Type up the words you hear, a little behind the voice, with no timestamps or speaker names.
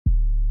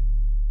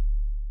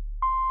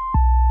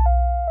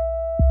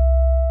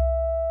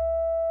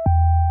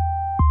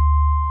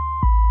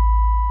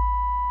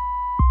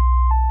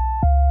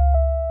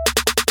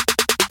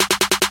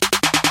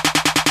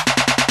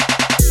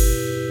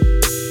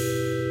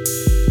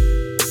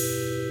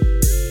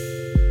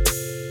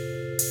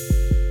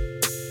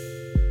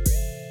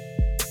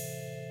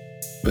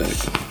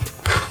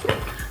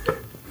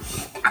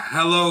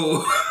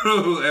Hello,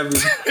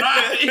 everybody.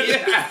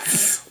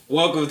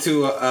 Welcome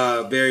to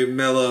a very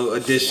mellow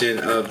edition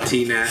of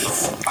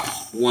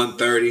TNATS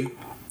 130.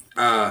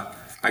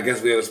 I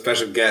guess we have a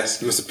special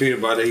guest, Mr.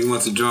 Peanut Butter. He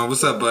wants to join.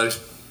 What's up, buddy?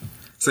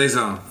 Say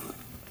something.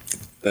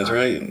 That's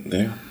right.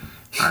 Damn.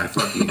 All right,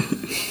 fuck you.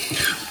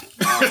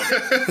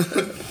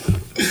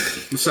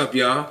 What's up,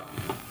 y'all?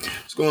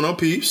 What's going on,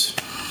 peeps?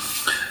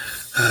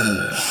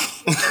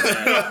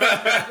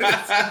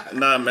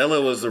 Nah,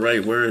 mellow was the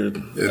right word.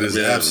 It is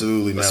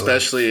absolutely mellow.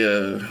 Especially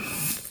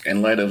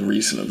in light of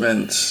recent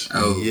events.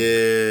 Oh,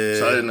 yeah.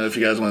 So I didn't know if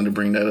you guys wanted to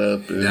bring that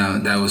up.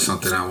 that was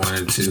something I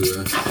wanted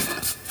to...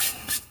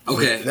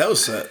 Okay. That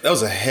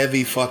was a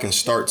heavy fucking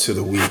start to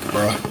the week,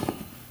 bro.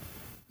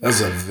 That was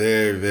a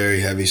very,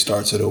 very heavy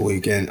start to the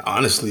week. And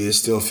honestly, it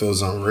still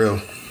feels unreal.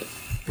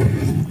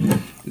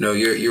 No,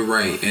 you're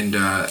right. And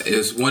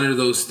it's one of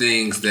those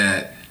things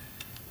that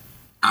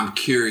I'm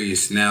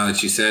curious now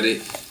that you said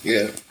it.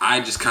 Yeah. I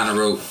just kind of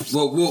wrote,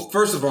 well,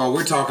 first of all,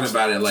 we're talking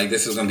about it like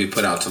this is going to be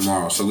put out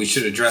tomorrow. So we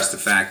should address the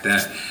fact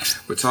that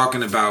we're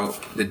talking about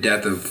the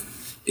death of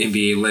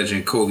NBA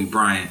legend Kobe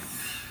Bryant.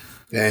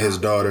 And his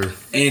daughter.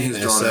 And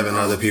 7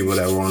 other people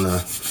that were on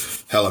the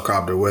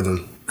helicopter with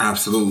him.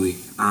 Absolutely.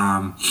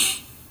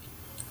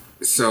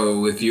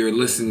 So if you're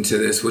listening to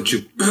this, which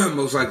you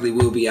most likely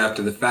will be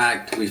after the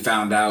fact, we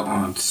found out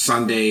on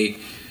Sunday,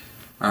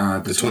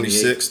 the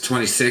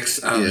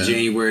 26th of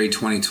January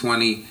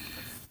 2020,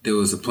 there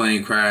was a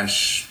plane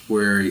crash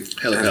where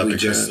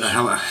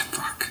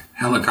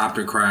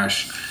helicopter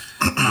crash,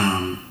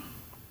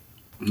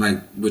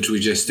 which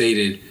we just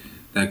stated,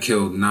 that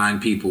killed 9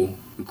 people,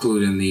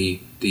 including the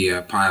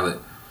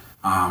pilot.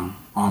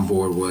 On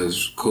board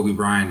was Kobe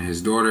Bryant and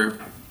his daughter.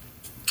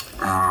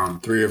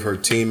 3 of her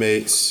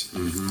teammates,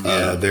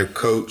 their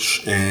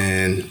coach,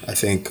 and I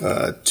think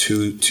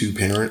two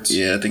parents.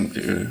 Yeah, I think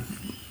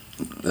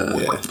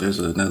there's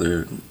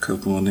another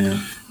couple in there.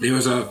 There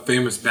was a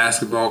famous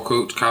college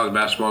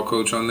basketball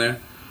coach on there,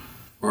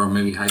 or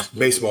maybe high school.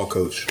 Baseball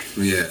coach.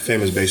 Yeah.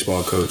 Famous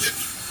baseball coach.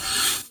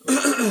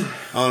 I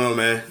don't know,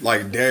 man.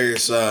 Like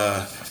Darius,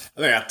 I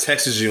think I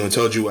texted you and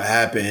told you what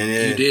happened. And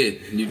then, You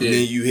did. And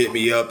then you hit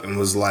me up and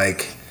was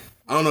like,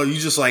 I don't know, you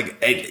just like,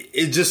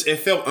 it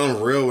felt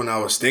unreal when I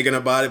was thinking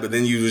about it, but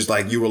then you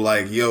were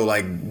like, yo,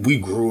 like, we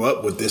grew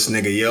up with this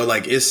nigga, yo,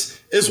 like, it's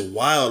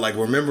wild, like,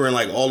 remembering,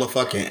 like, all the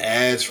fucking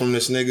ads from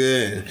this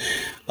nigga, and,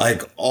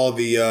 like, all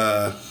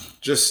the,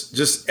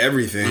 just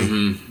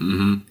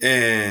everything,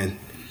 and,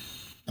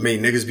 I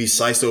mean, niggas be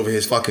siced over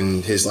his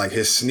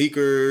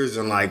sneakers,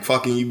 and, like,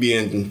 fucking you be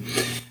in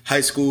high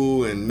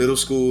school and middle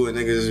school, and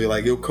niggas be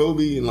like, yo,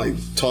 Kobe, and, like,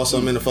 toss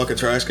something in the fucking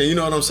trash can, you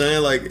know what I'm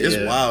saying? Like, it's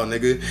wild,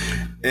 nigga.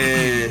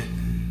 And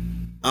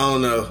I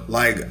don't know,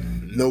 like,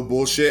 no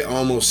bullshit. I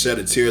almost shed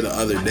a tear the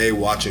other day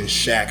watching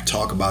Shaq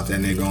talk about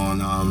that nigga on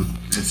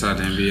Inside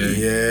the NBA.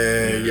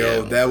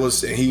 Yeah, that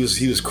was he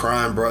was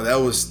crying, bro. That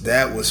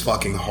was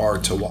fucking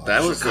hard to watch.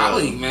 That was a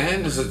colleague, man.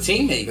 It was a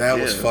teammate. That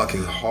was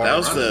fucking hard. That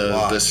was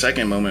the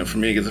second moment for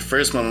me, because the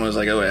first moment was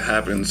like, oh, it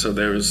happened, so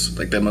there was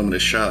like that moment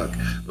of shock.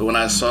 But when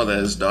I saw that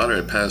his daughter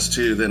had passed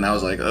too, then I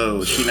was like,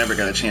 oh, she never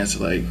got a chance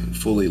to like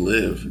fully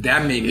live.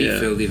 That made me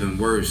feel even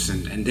worse,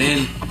 and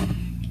then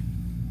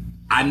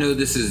I know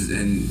this is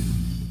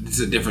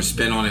a different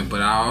spin on it,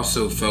 but I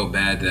also felt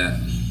bad that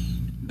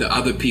the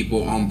other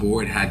people on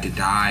board had to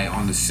die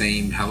on the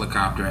same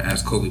helicopter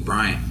as Kobe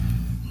Bryant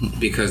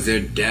because their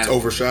death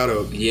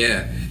overshadowed.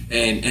 Yeah,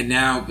 and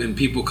now when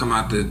people come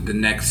out the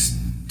next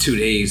 2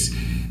 days,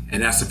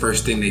 and that's the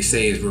first thing they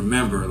say is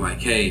remember, like,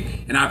 hey,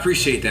 and I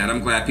appreciate that. I'm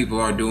glad people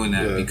are doing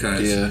that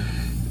because,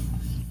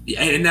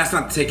 and that's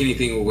not to take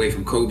anything away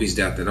from Kobe's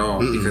death at all,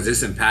 because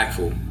it's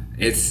impactful.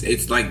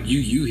 It's like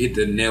you hit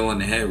the nail on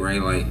the head,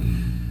 right? Like,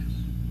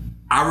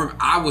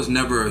 I was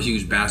never a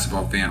huge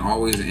basketball fan,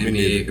 always an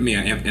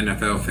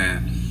NFL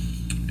fan,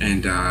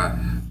 and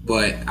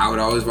but I would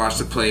always watch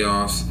the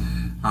playoffs.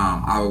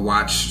 I would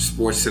watch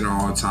SportsCenter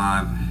all the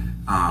time,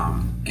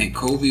 and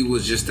Kobe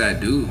was just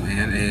that dude,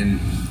 man. And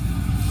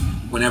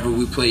whenever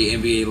we play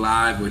NBA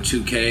Live or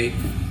 2K,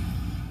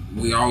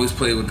 we always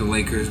play with the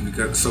Lakers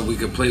so we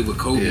could play with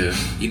Kobe. Yeah.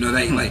 You know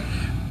that, like,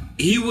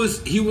 he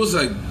was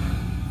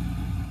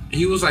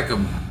like a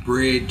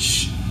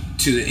bridge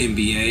to the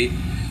NBA.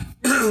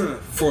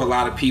 For a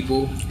lot of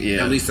people,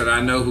 at least that I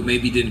know, who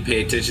maybe didn't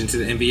pay attention to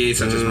the NBA,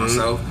 such as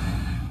myself,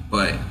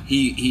 but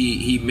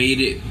he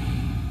made it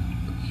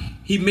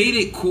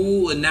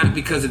cool, and not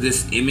because of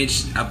this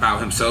image about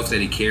himself that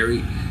he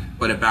carried,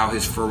 but about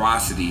his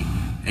ferocity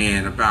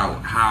and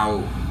about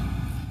how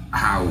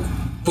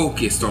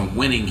focused on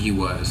winning he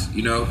was,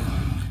 you know.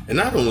 And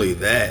not only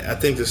that, I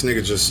think this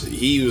nigga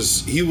he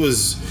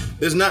was.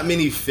 There's not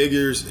many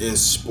figures in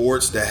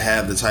sports that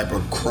have the type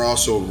of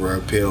crossover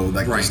appeal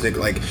like this nigga.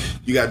 Like,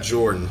 you got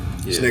Jordan.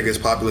 This nigga is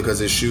popular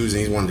because of his shoes,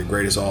 and he's one of the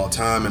greatest of all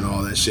time and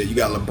all that shit. You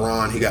got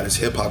LeBron. He got his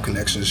hip hop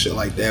connection and shit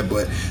like that.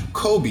 But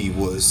Kobe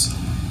was.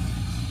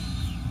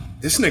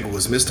 This nigga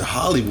was Mr.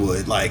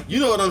 Hollywood. Like,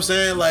 you know what I'm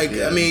saying? Like,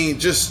 I mean,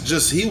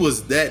 just he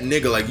was that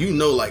nigga. Like, you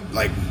know,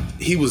 like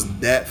he was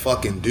that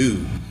fucking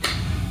dude.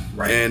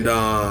 Right. And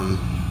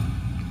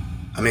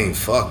I mean,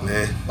 fuck,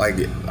 man. Like,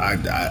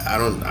 I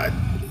don't.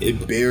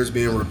 It bears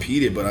being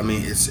repeated, but I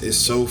mean, it's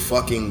so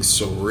fucking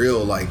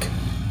surreal. Like,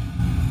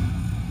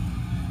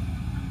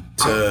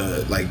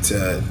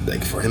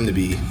 for him to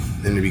be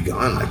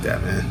gone like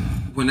that, man.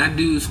 When that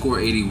dude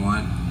scored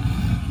 81,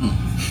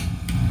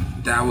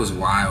 that was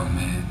wild,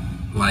 man.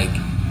 Like,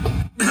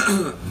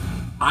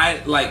 I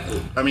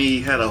mean,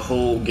 he had a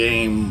whole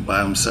game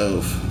by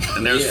himself,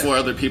 and there was 4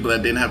 other people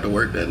that didn't have to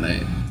work that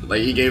night.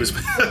 Like, he gave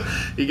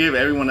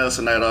everyone else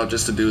a night off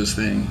just to do his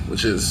thing,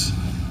 which is,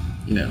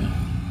 you know.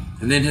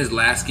 And then his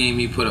last game,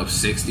 he put up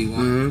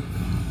 61.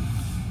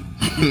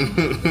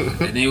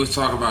 Mm-hmm. And they was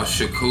talking about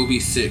Jacoby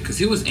sick because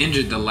he was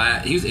injured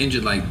he was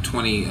injured like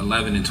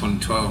 2011 and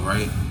 2012,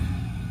 right?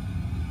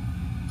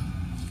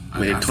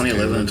 Wait,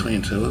 2011 and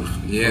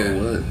 2012? Yeah.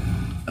 Or what?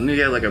 I knew he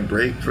had like a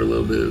break for a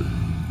little bit.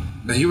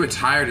 But he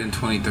retired in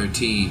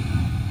 2013.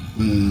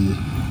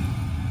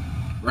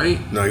 Right?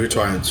 No, he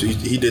retired. So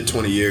he did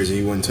 20 years and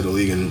he went to the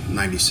league in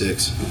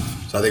 96.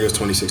 So I think it was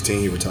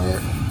 2016 he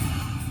retired.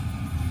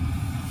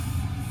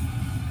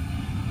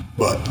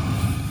 But,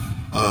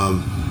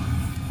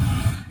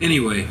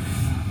 anyway.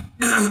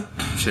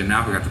 Shit,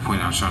 now I forgot the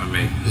point I was trying to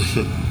make.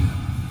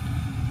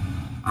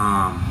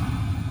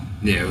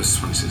 Yeah, it was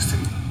 2016.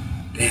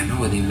 Damn, that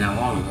wasn't even that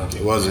long ago.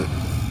 It wasn't.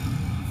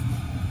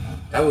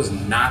 That was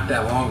not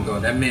that long ago.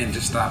 That man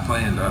just stopped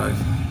playing, dog.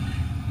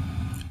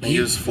 He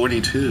was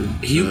 42.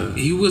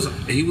 He was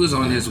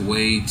on his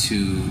way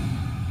to.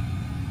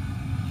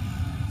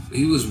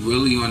 He was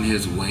really on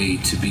his way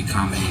to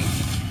becoming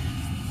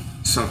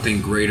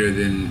something greater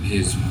than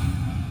his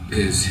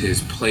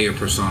player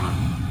persona,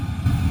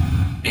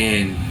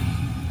 and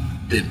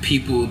the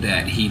people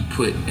that he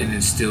put and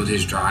instilled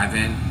his drive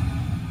in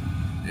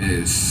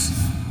is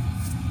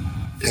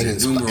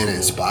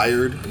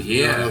inspired. Yeah,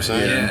 you know what I'm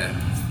saying? Yeah.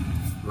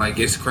 Like,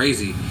 it's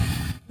crazy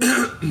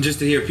just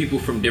to hear people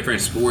from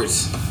different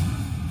sports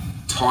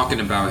talking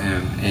about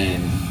him,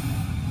 and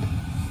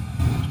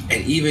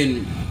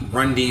even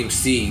Run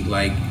DMC.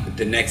 Like,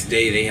 the next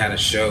day they had a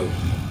show,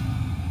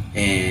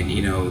 and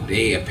you know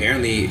they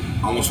apparently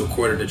almost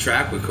recorded a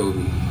track with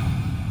Kobe.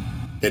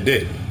 They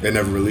did. They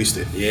never released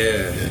it.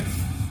 Yeah.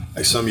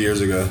 Like some years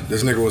ago.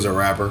 This nigga was a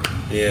rapper.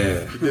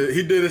 Yeah.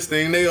 He did his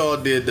thing. They all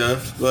did though.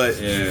 But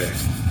yeah,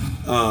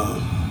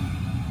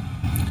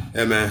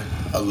 man,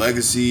 a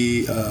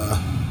legacy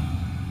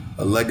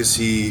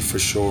for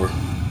sure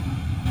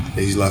that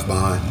he's left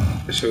behind.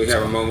 Should we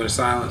have a moment of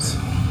silence?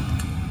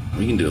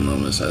 We can do a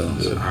moment of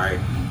silence. All right.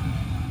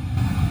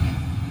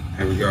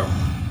 Here we go.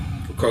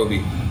 For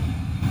Kobe.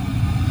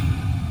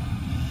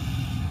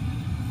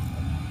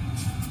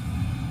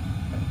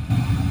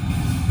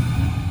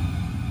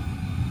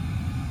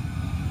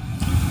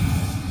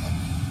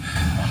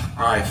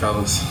 All right,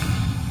 fellas.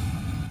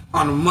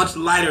 On a much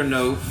lighter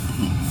note,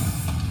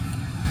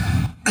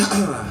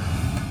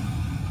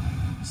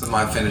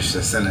 somebody finish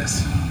the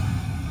sentence.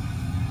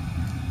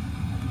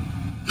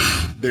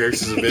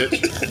 Derek's is a bitch.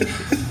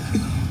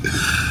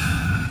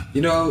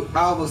 You know,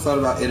 I almost thought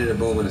about ending a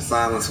moment of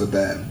silence with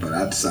that, but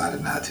I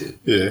decided not to.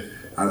 Yeah.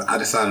 I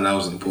decided that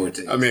was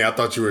important. I mean, I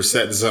thought you were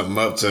setting something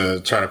up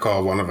to try to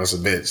call one of us a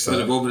bitch. So.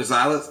 With a moment of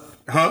silence?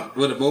 Huh?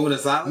 With a moment of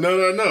silence?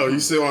 No. You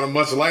said on a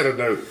much lighter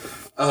note.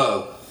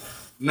 Oh.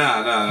 No.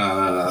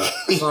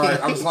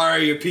 I'm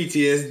sorry your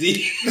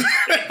PTSD.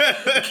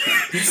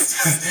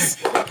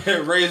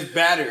 Ray's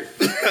battered.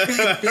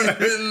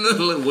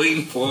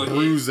 Waiting for it.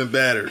 Bruised and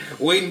battered.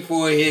 Waiting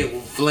for a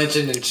hit,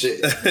 flinching and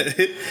shit.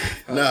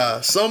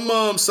 Nah, some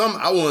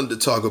I wanted to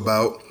talk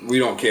about. We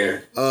don't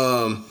care.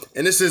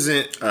 And this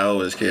isn't. I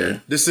always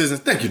care. This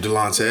isn't. Thank you,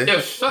 Delonte.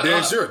 Yeah, shut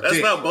up. That's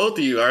about both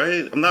of you, all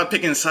right? I'm not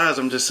picking sides.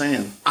 I'm just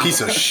saying.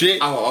 Piece of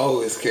shit. I will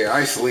always care.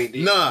 I slave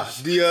D. Nah,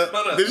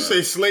 did you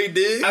say Slave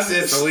Diggs? I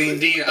said Slave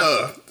D.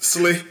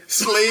 Slave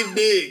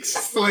Diggs.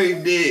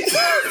 Slave Diggs.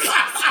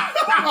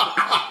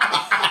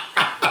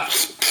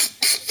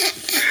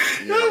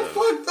 That's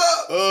fucked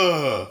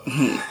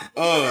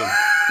up.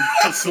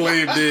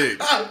 Slave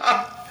Diggs.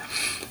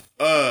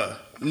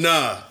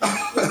 Nah.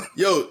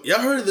 Yo, y'all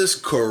heard of this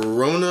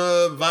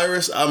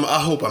coronavirus?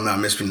 I hope I'm not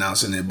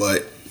mispronouncing it,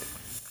 but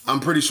I'm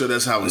pretty sure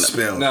that's how it's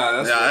spelled.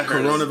 Nah, that's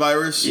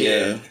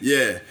coronavirus?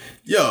 Yeah.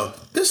 Yo,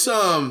 this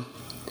man,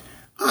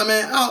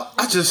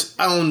 I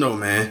don't know,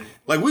 man.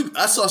 Like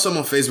I saw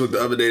someone on Facebook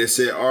the other day that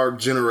said our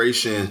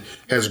generation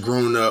has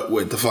grown up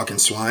with the fucking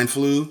swine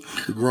flu,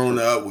 grown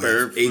up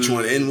with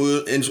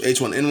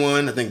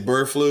H1N1, I think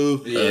bird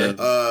flu,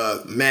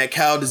 mad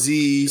cow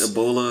disease,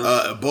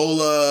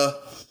 Ebola,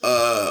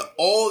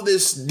 all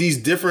these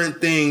different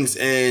things,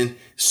 and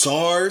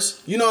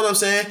SARS. You know what I'm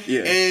saying?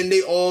 Yeah. And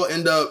they all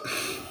end up.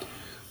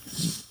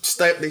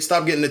 They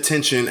stop getting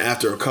attention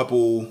after a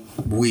couple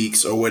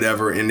weeks or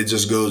whatever, and it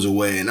just goes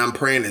away. And I'm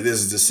praying that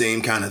this is the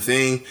same kind of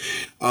thing.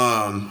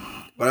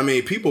 But I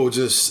mean, people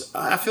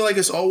I feel like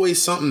it's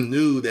always something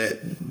new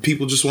that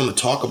people just want to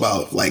talk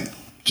about, like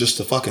just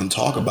to fucking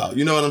talk about.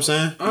 You know what I'm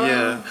saying?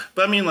 Yeah.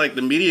 But I mean, like,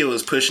 the media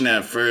was pushing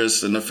that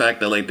first, and the fact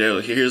that, like,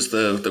 here's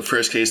the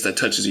first case that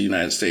touches the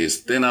United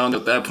States. Then I don't know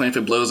at that point if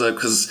it blows up,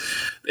 because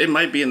it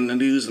might be in the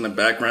news in the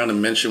background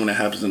and mentioned when it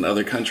happens in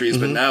other countries,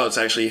 but now it's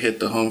actually hit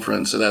the home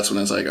front. So that's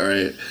when it's like, all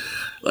right,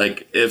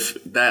 like,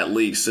 if that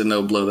leaks, then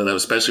they'll blow that up,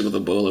 especially with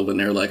Ebola, when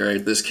they're like, all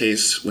right, this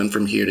case went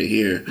from here to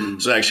here.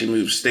 So it actually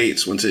moved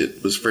states once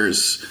it was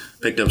first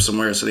picked up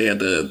somewhere, so they had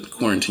to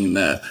quarantine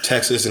that.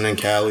 Texas and then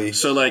Cali.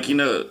 So, like, you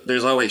know,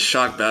 there's always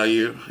shock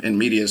value in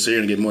media, so you're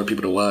going to get more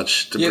people to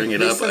watch to bring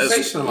it up. They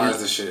sensationalize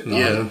the shit.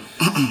 Yeah.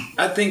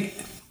 I think,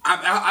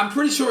 I'm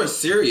pretty sure it's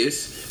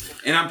serious.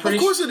 And I'm pretty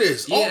Of course it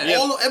is.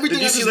 Everything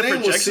Did you see the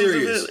projections of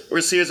it?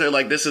 Where serious are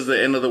like, this is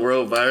the end of the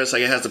world virus.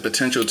 Like, it has the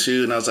potential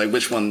to. And I was like,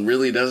 which one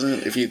really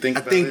doesn't? If you think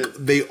about it. I think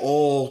they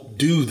all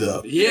do,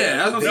 though.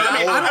 Yeah. I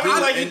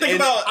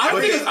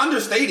think it's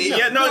understated.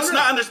 Yeah, no, it's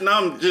not. No,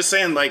 I'm just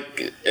saying, like,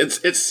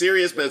 it's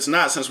serious, but it's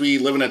not, since we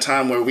live in a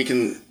time where we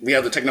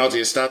have the technology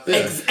to stop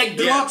this.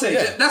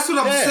 Delonte, that's what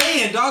I'm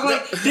saying, dog.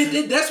 Like,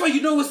 that's why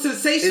you know it's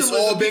sensational. It's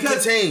all been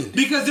contained.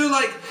 Because they're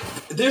like,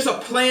 there's a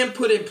plan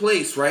put in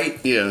place, right?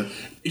 Yeah.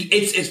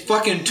 It's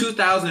fucking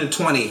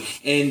 2020,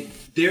 and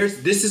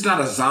this is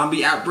not a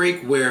zombie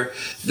outbreak where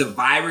the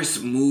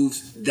virus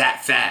moves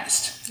that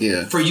fast.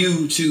 Yeah. For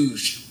you to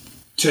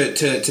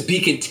be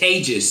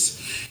contagious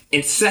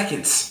in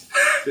seconds.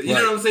 You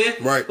know what I'm saying?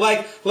 Right.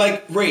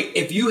 Like, Ray,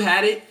 if you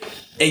had it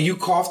and you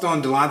coughed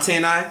on Delonte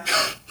and I,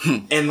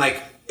 and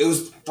like it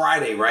was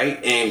Friday,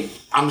 right? And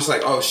I'm just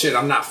like, oh shit,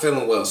 I'm not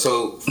feeling well.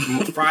 So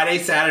Friday,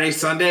 Saturday,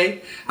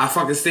 Sunday, I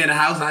fucking stay in the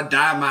house and I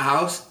die in my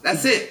house.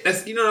 That's it.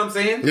 You know what I'm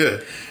saying? Yeah.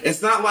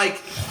 It's not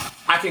like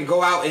I can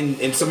go out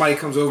and somebody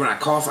comes over and I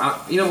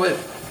cough. You know what?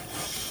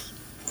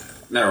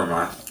 Never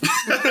mind.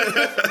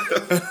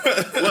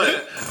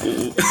 What?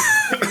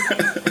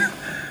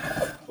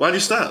 Why'd you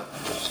stop?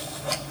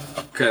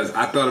 Because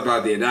I thought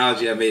about the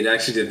analogy I made. It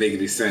actually didn't make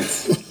any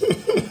sense.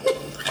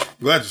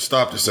 Glad you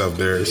stopped yourself,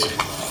 Darius.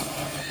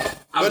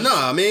 But no,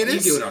 I mean,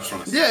 it's, you get what I was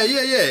trying to say. Yeah.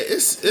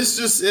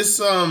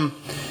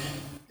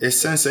 It's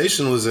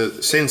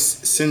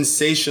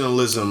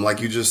sensationalism,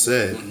 like you just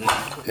said,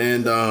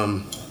 and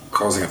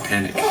causing a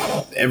panic.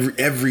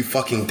 Every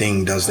fucking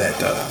thing does that,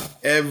 though.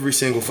 Every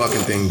single fucking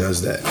thing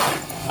does that,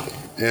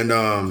 and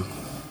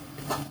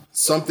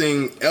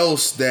something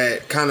else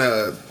that kind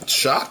of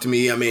shocked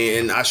me. I mean,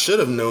 and I should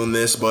have known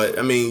this, but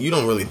I mean, you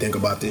don't really think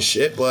about this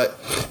shit, but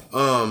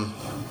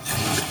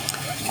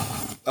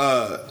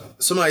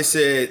somebody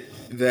said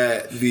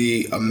that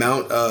the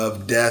amount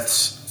of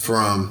deaths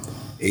from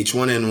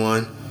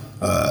H1N1,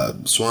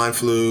 swine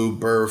flu,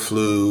 bird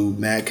flu,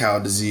 mad cow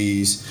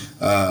disease,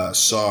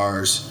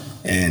 SARS,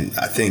 and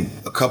I think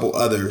a couple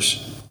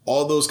others,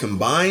 all those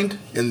combined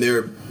in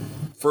their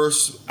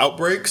first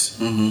outbreaks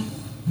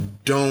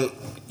don't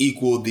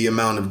equal the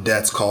amount of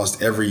deaths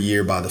caused every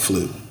year by the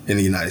flu in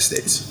the United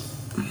States.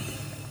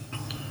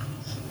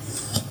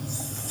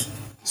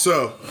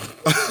 So,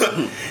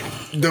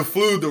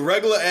 the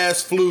regular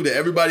ass flu that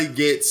everybody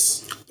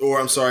gets, or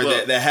I'm sorry,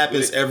 that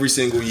happens every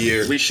single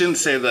year. We shouldn't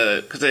say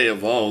that, because it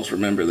evolves.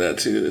 Remember that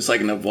too. It's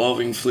like an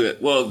evolving flu.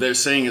 Well, they're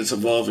saying it's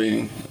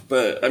evolving,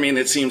 but I mean,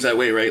 it seems that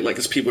way, right? Like,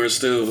 because people are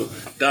still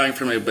dying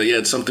from it, but yeah,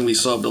 it's something we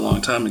solved a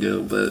long time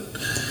ago. But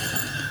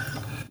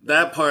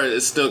that part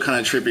is still kind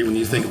of trippy when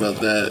you think about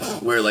that,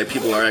 where like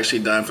people are actually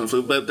dying from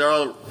flu. But there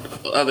are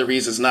other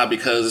reasons, not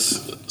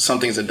because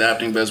something's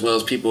adapting, but as well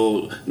as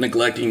people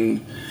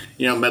neglecting,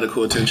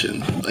 medical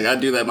attention. Like, I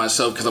do that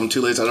myself because I'm too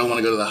lazy. I don't want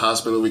to go to the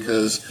hospital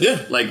because,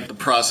 like, the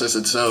process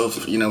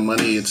itself,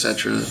 money,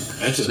 etc.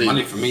 That's just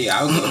money for me.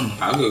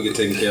 I'll go get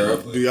taken care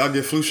of. Do y'all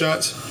get flu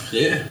shots?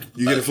 Yeah.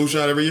 You get a flu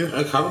shot every year?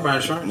 Covered by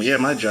insurance. Yeah,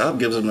 my job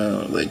gives them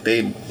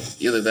they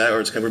either that or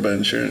it's covered by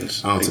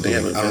insurance. I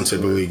don't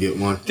typically get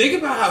one. Think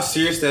about how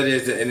serious that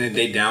is, and then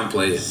they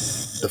downplay it.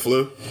 The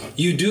flu?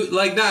 You do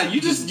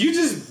you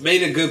just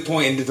made a good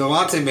point, and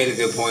Delonte made a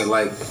good point.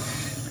 Like,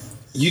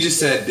 you just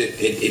said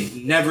that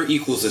it never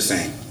equals the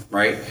same,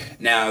 right?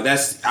 Now,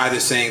 that's either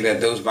saying that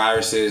those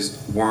viruses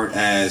weren't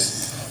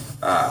as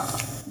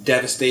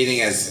devastating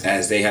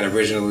as they had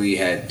originally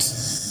had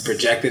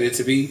projected it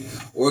to be,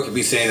 or it could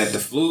be saying that the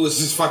flu is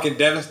just fucking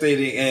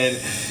devastating, and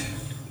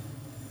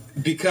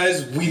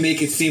because we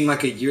make it seem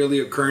like a yearly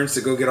occurrence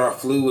to go get our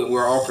flu and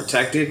we're all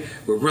protected,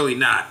 we're really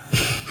not.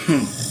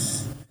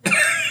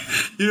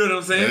 You know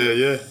what I'm saying?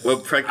 Yeah. Well,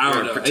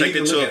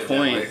 protected to a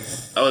point.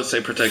 I would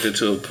say protected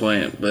to a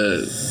point,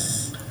 but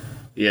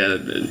yeah,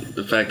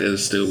 the fact that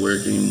it's still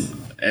working.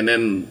 And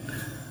then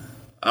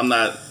I'm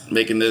not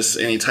making this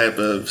any type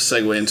of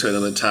segue into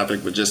another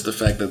topic, but just the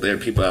fact that there are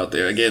people out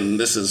there. Again,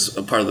 this is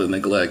a part of the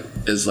neglect,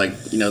 is like,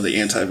 the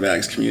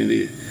anti-vax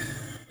community.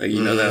 Like,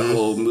 that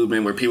whole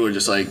movement where people are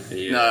just like,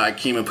 nah, I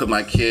can't even put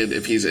my kid,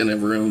 if he's in a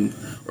room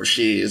or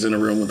she is in a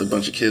room with a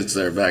bunch of kids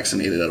that are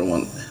vaccinated. I don't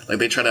want, like,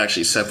 they try to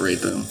actually separate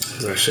them.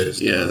 That shit is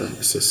dumb.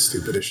 It's just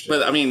stupid as shit.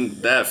 But I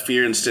mean, that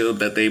fear instilled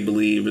that they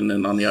believe, and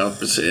then on the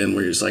opposite end,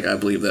 where it's like, I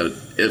believe that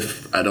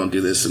if I don't do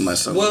this, and my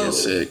son will get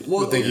sick.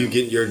 Well, you think you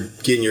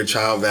getting your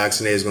child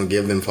vaccinated is going to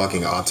give them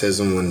fucking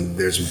autism when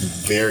there's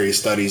various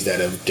studies that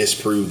have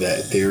disproved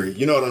that theory?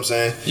 You know what I'm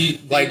saying?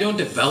 They don't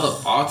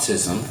develop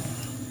autism.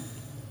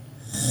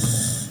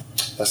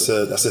 That's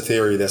a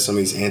theory that some of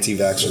these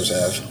anti-vaxxers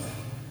have.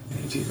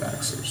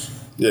 Anti-vaxxers.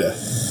 Yeah.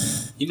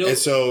 You know. And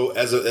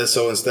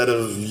so instead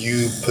of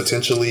you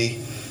potentially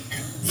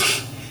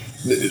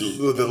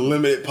the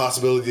limited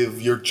possibility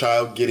of your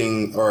child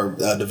getting or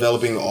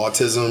developing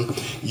autism,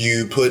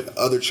 you put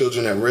other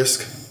children at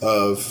risk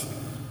of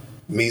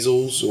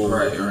measles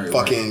or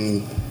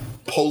fucking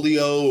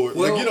polio or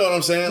like, you know what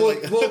I'm saying?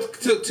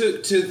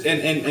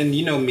 And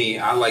you know me,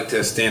 I like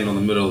to stand on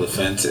the middle of the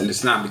fence, and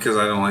it's not because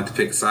I don't like to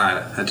pick a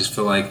side. I just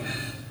feel like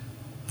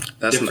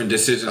different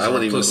decisions. I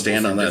wouldn't even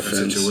stand on that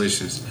fence.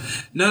 Situations.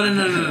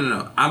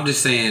 No. I'm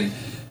just saying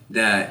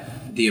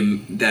that the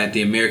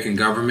American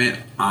government,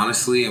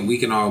 honestly, and we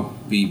can all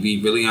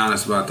be really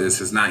honest about this,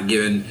 has not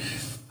given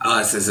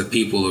us as a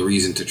people a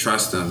reason to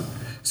trust them.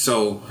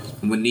 So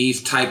when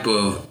these type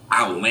of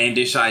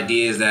outlandish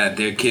ideas that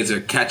their kids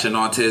are catching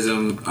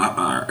autism,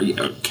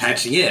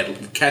 catching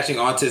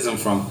autism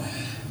from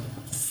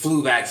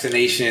flu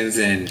vaccinations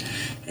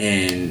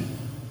and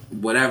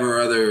whatever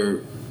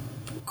other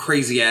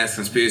crazy ass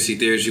conspiracy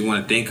theories you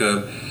want to think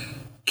of,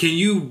 can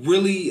you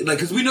really, like,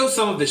 because we know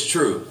some of it's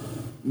true.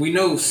 We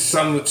know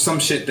some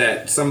shit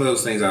that some of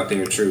those things out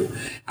there are true.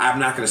 I'm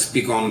not going to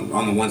speak on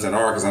the ones that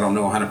are because I don't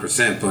know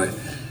 100%, but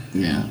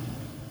yeah.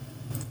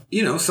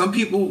 You know, some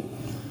people,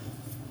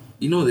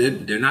 you know,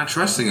 they're not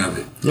trusting of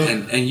it, yeah.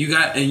 and you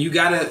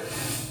gotta.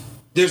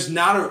 There's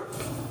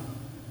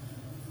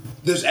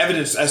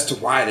evidence as to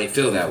why they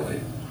feel that way.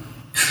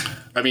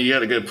 I mean, you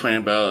had a good point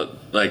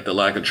about like the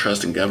lack of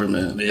trust in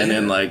government, and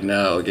then like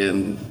now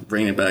again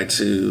bringing it back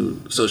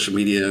to social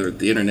media or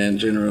the internet in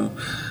general,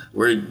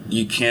 where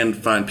you can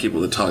find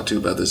people to talk to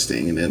about this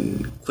thing, and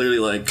then clearly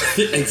like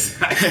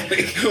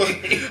exactly.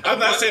 I'm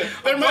not saying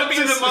there might be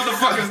the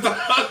motherfuckers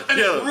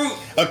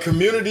a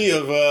community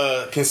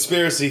of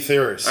conspiracy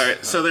theorists. All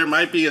right, so there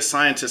might be a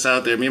scientist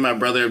out there. Me and my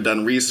brother have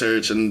done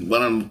research, and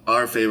one of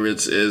our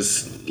favorites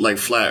is like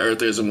flat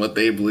earthers and what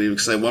they believe.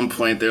 Because at one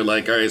point they're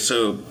like, all right,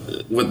 so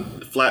with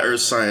flat earth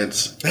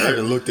science, I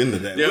haven't looked into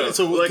that. Yeah,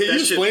 so like, can you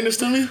explain this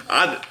to me?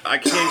 I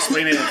can't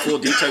explain it in full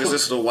detail because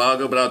this was a while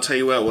ago, but I'll tell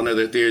you what, one of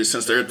their theories,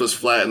 since the earth was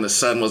flat and the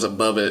sun was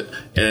above it,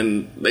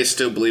 and they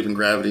still believe in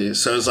gravity.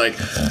 So it's like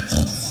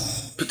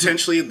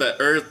potentially the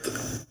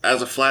earth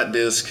as a flat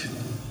disk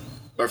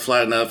or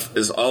flat enough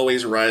is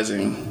always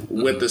rising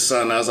with the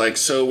sun. I was like,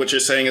 so what you're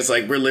saying is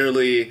like we're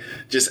literally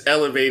just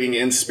elevating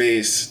in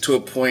space to a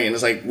point, and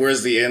it's like,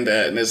 where's the end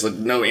at? And there's like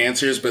no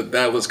answers, but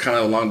that was kind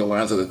of along the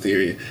lines of the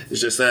theory.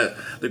 It's just that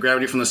the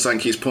gravity from the sun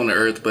keeps pulling the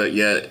earth, but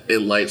yet it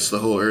lights the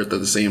whole earth at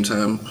the same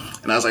time.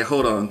 And I was like,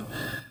 hold on.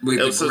 Wait,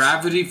 the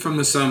gravity from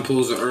the sun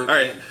pulls the earth? All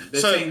right.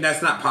 They're saying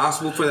that's not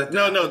possible for that?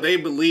 No, they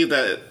believe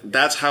that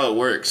that's how it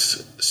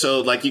works.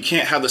 So, like, you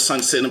can't have the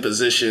sun sit in a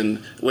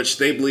position, which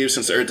they believe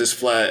since the earth is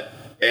flat,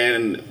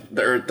 and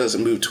the earth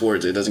doesn't move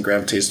towards it, doesn't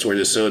gravitate towards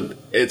it, so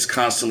it's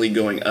constantly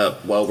going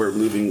up while we're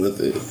moving with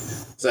it.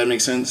 Does that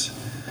make sense?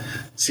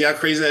 See how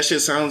crazy that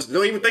shit sounds?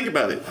 Don't even think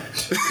about it.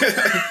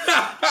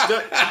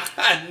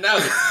 No,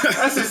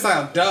 that just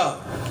sounds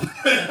dumb.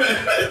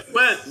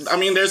 But, I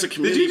mean, there's a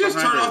community. Did you just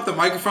turn off the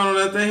microphone on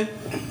that thing?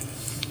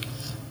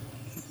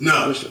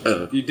 No.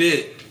 You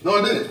did? No,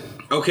 I didn't.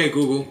 Okay,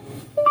 Google.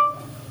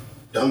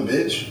 Dumb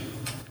bitch.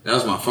 That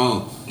was my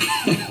phone.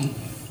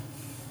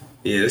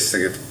 Yeah, this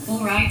second.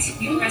 All right,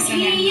 you press on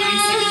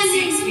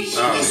M976.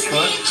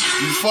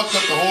 You fucked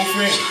up the whole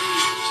thing.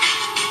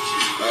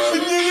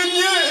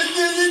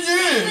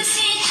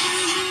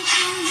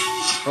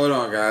 Hold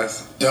on,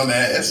 guys.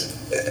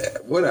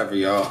 Dumbass. Whatever,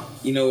 y'all.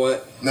 You know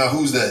what? Now,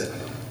 who's that?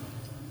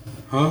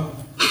 Huh?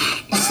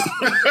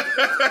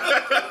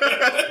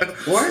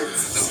 What?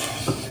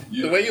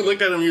 The way you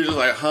looked at him, you were just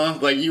like, huh?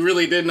 Like, you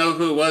really didn't know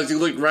who it was. You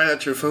looked right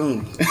at your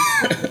phone.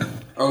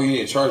 Oh, you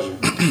need a charger?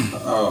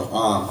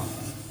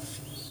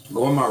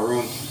 Go in my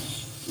room,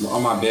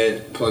 on my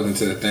bed, plug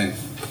into the thing.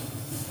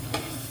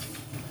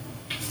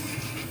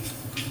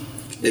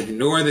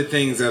 Ignore the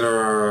things that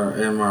are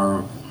in my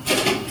room.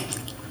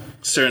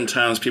 Certain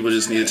times people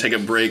just need to take a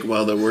break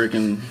while they're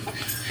working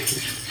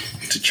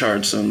to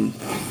charge some.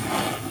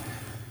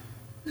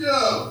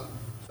 Yo.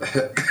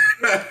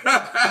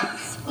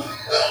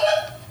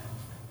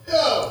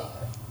 Yo.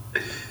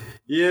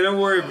 Yeah, don't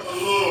worry.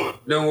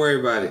 Don't worry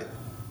about it.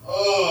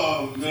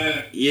 Oh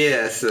man.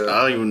 Yeah, so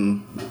I don't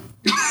even.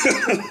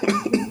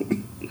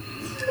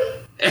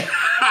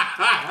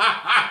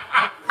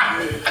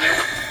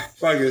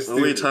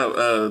 When we talk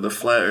the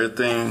flat earth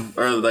thing,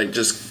 or like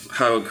just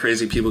how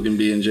crazy people can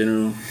be in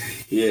general.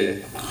 Yeah.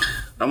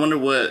 I wonder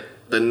what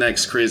the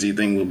next crazy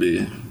thing will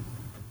be.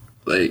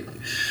 Like,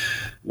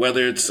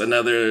 whether it's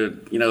another,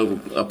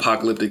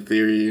 apocalyptic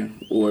theory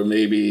or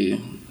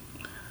maybe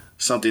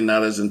something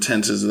not as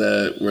intense as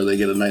that, where they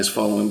get a nice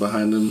following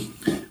behind them.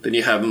 Then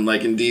you have them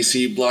like in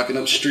DC blocking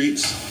up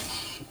streets.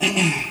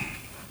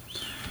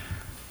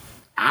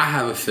 I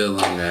have a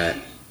feeling that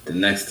the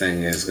next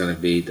thing is going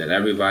to be that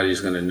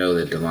everybody's going to know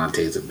that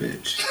Devontae's a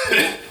bitch.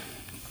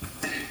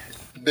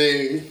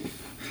 Ding.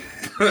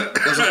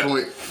 That's a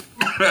point.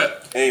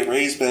 Hey,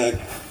 Ray's back.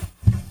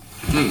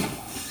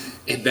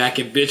 And back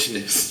in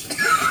bitchness.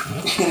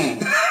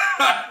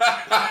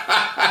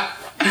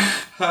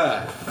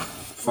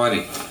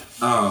 Funny.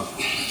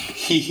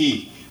 Hee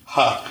hee.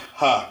 Ha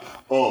ha.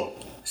 Oh.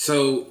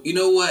 So, you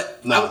know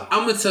what? Nah.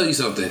 I'm going to tell you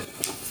something.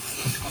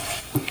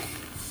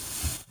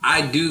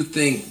 I do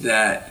think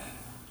that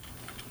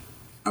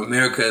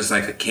America is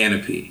like a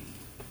canopy,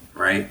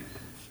 right?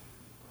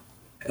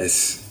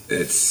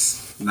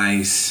 It's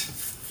nice.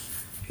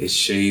 It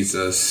shades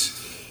us.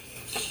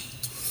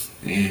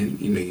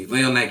 And, you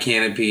lay on that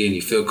canopy and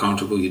you feel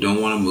comfortable. You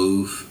don't want to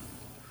move.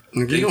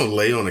 You don't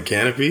lay on a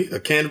canopy. A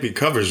canopy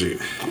covers you.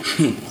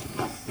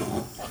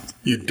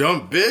 You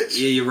dumb bitch.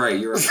 Yeah, you're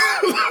right.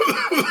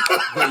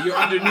 But you're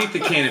underneath the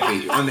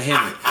canopy. You're on the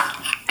hammock.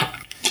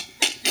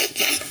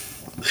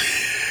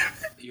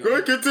 Go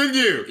ahead,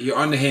 continue. You're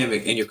on the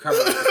hammock and you're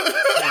covered.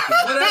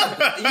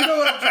 Whatever. You know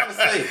what I'm trying to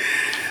say.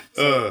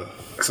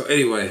 So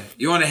anyway,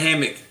 you're on the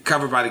hammock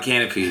covered by the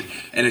canopy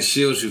and it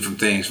shields you from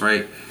things,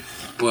 right?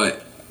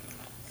 But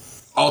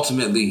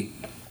ultimately,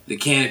 the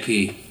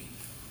canopy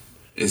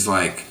is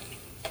like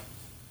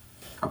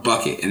a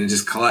bucket and it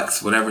just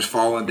collects whatever's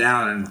falling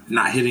down and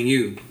not hitting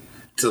you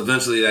till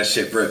eventually that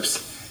shit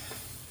rips.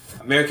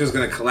 America's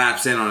gonna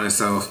collapse in on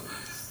itself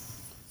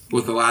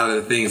with a lot of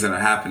the things that are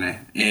happening.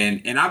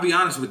 And I'll be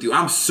honest with you,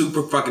 I'm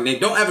super fucking...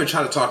 Don't ever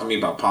try to talk to me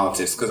about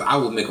politics because I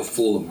will make a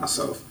fool of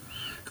myself.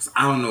 Because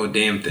I don't know a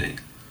damn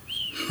thing.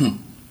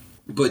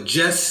 But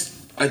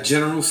just a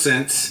general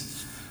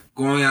sense,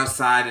 going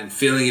outside and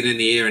feeling it in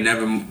the air, and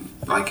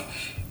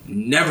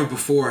never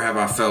before have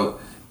I felt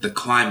the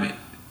climate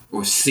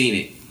or seen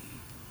it.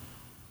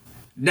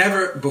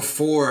 Never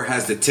before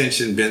has the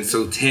tension been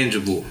so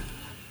tangible.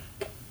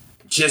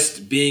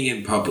 Just being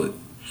in public.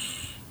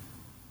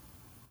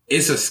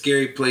 It's a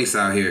scary place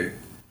out here.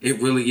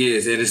 It really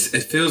is. And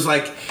it feels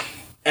like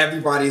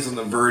everybody's on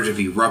the verge of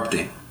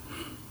erupting.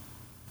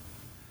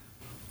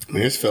 I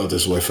mean, it's felt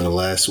this way for the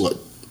last,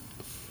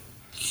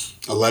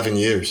 11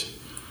 years.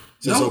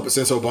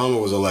 Since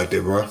Obama was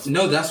elected, bro.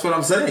 No, that's what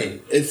I'm saying.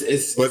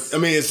 But I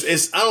mean, I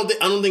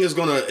don't think it's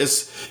gonna.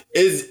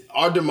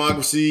 Our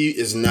democracy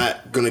is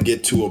not gonna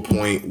get to a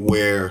point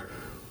where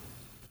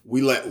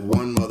we let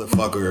one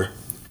motherfucker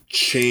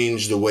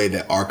change the way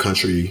that our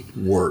country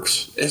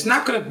works. It's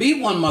not gonna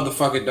be one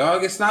motherfucker,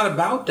 dog. It's not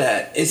about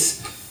that. It's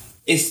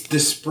the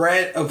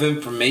spread of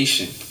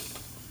information.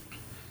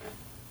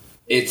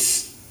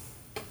 There's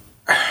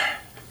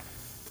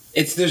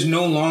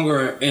no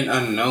longer an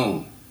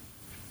unknown.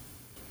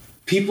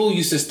 People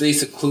used to stay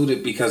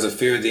secluded because of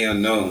fear of the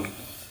unknown,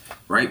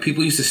 right?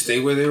 People used to stay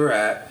where they were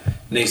at, and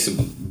they used to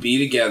be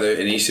together,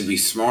 and they used to be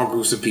small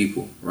groups of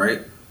people,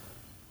 right?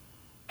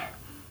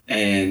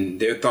 And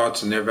their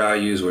thoughts and their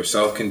values were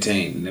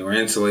self-contained, and they were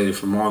insulated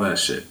from all that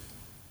shit.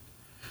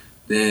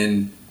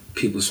 Then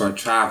people started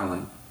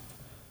traveling,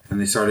 and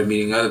they started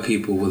meeting other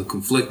people with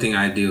conflicting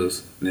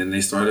ideals, and then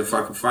they started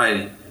fucking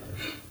fighting.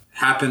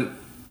 Happened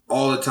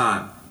all the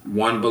time.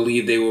 One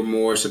believed they were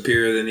more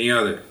superior than the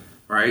other,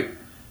 right?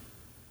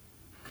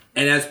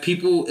 And as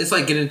people, it's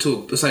like going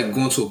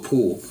to a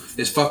pool.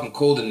 It's fucking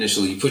cold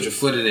initially. You put your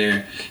foot in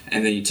there,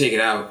 and then you take it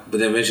out, but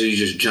then eventually you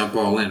just jump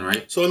all in,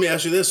 right? So let me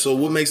ask you this. So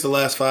what makes the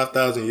last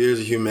 5,000 years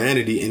of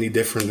humanity any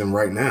different than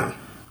right now?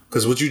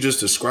 Because what you just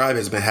described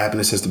has been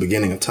happening since the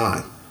beginning of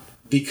time.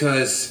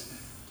 Because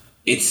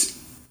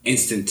it's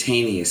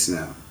instantaneous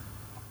now.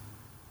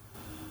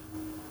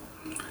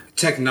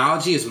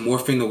 Technology is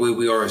morphing the way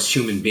we are as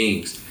human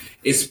beings.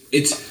 It's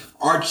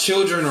our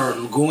children are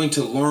going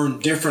to learn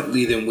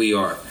differently than we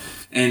are.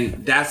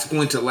 And that's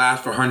going to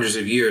last for hundreds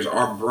of years.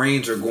 Our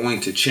brains are going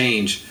to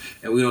change,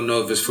 and we don't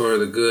know if it's for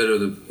the good or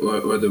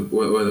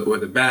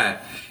the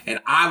bad. And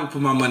I would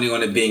put my money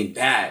on it being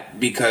bad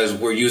because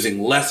we're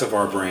using less of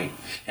our brain,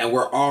 and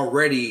we're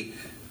already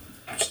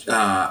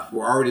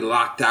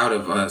locked out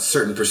of a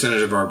certain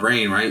percentage of our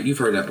brain. Right? You've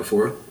heard that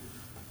before.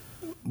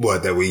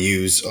 What, that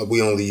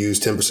we only use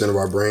 10% of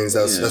our brains?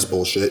 That's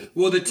bullshit.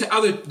 Well, the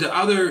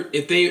other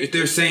if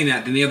they're saying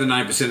that, then the other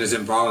 9% is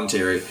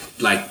involuntary,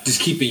 like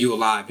just keeping you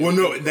alive. Well,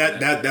 no,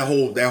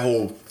 that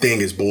whole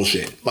thing is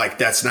bullshit. Like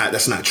that's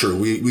not true.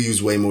 We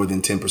use way more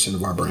than 10%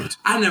 of our brains.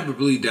 I never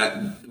believed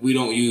that we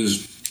don't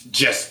use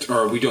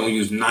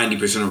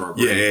 90% of our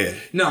brain. Yeah.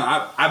 No,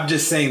 I'm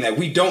just saying that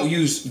we don't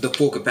use the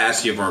full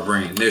capacity of our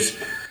brain.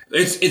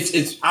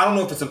 It's I don't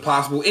know if it's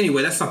impossible.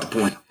 Anyway, that's not the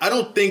point. I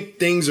don't think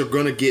things are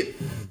going to get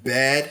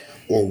bad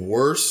or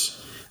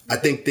worse. I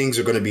think things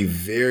are going to be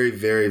very,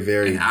 very,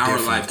 very in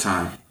our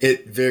lifetime.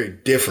 Very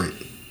different.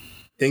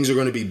 Things are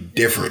going to be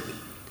different.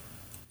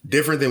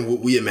 different than what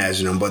we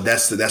imagine them, but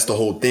that's the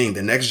whole thing.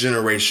 The next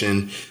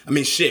generation, I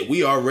mean, shit,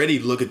 we already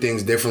look at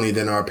things differently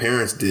than our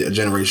parents'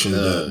 generation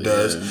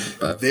does.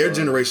 Yeah, their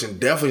generation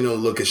definitely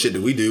don't look at shit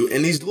that we do.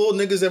 And these little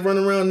niggas that run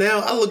around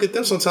now, I look at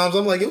them sometimes,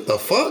 I'm like, what the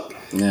fuck?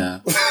 Yeah.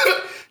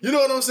 You know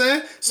what I'm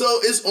saying? So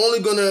it's only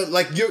gonna,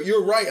 like,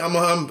 you're right. I'm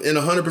in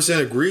 100%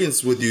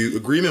 agreement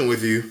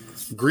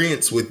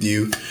with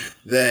you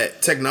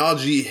that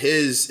technology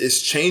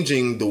is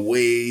changing the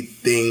way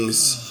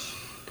things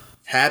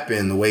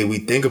happen, the way we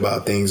think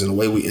about things and the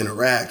way we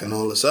interact and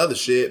all this other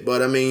shit.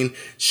 But I mean,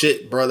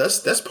 shit, bro,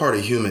 that's part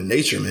of human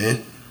nature,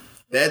 man.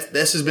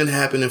 That's just been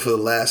happening for the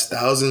last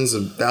thousands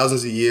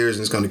of years,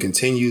 and it's going to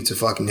continue to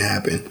fucking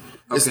happen.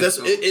 Okay,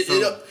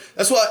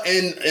 that's why.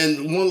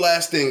 And one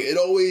last thing,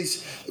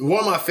 one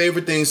of my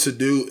favorite things to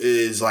do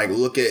is like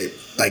look at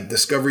like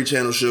Discovery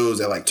Channel shows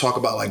that like talk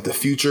about like the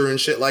future and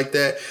shit like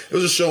that. There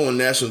was a show on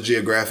National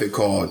Geographic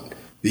called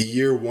The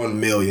Year 1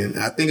 Million.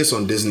 I think it's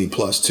on Disney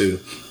Plus too.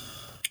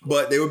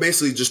 But they were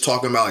basically just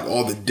talking about like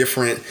all the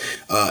different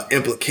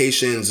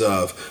implications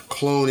of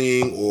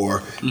cloning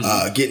or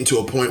getting to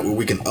a point where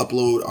we can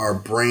upload our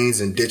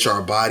brains and ditch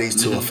our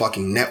bodies to a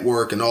fucking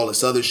network and all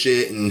this other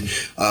shit, and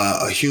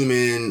a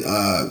human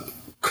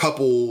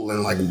couple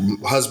and like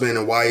husband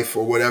and wife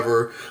or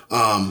whatever.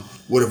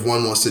 What if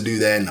one wants to do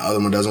that and the other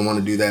one doesn't want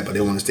to do that, but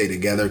they want to stay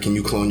together? Can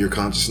you clone your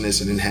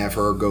consciousness and then have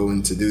her go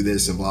in to do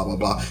this and blah, blah,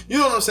 blah? You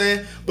know what I'm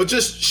saying? But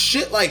just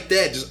shit like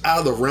that, just out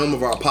of the realm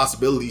of our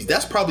possibilities,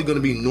 that's probably going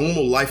to be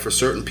normal life for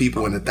certain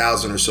people in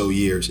 1,000 or so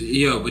years.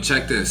 Yo, but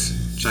check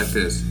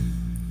this.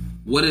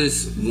 What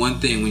is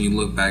one thing when you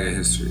look back at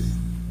history?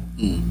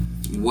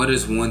 What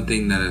is one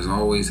thing that has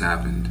always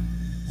happened?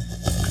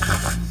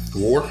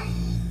 War?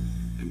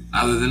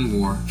 Other than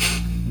war.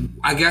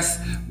 I guess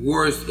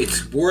war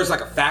is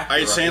like a factor. Are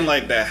you saying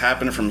like that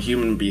happened from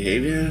human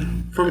behavior?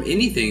 From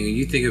anything.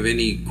 You think of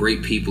any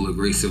great people, a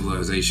great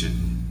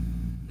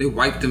civilization, they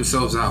wipe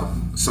themselves out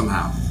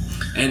somehow.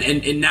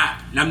 And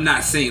not, I'm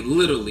not saying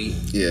literally,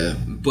 yeah,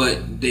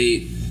 but they,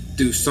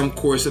 through some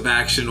course of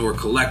action or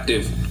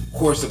collective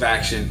course of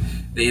action,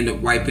 they end up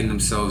wiping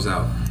themselves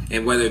out.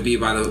 And whether it be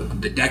by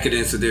the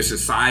decadence of their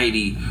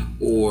society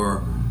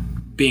or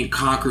being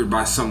conquered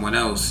by someone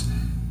else,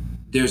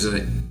 there's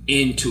an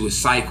end to a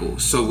cycle.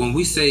 So when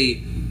we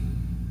say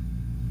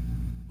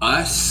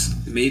us,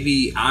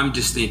 maybe I'm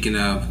just thinking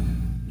of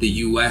the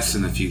U.S.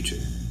 in the future.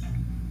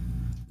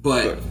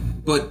 But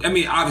I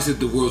mean, obviously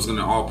the world's going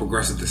to all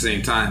progress at the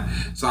same time.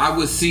 So I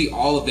would see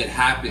all of it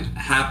happening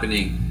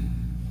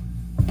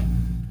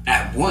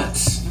at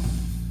once.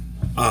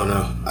 I don't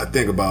know. I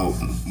think about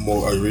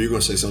more. Were you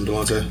going to say something,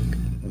 Delonte?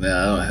 Yeah,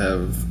 I don't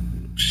have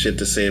shit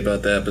to say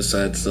about that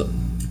besides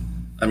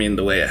I mean,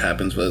 the way it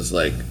happens was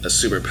like a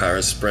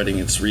superpower spreading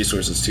its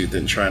resources too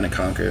thin, trying to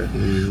conquer,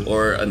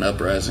 or an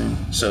uprising,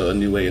 so a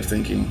new way of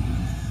thinking.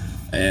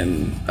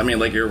 And I mean,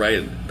 like, you're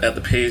right, at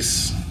the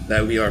pace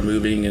that we are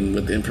moving and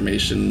with the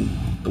information,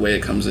 the way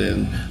it comes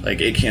in,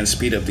 like, it can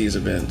speed up these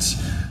events.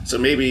 So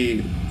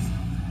maybe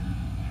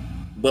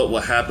what will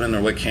happen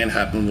or what can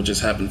happen will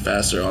just happen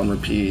faster, on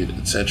repeat,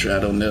 etc. I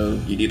don't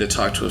know. You need to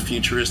talk to a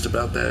futurist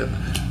about that.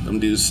 Them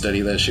dudes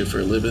study that shit for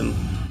a living.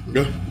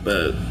 Yeah.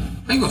 But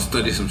I ain't gonna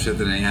study some shit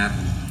that ain't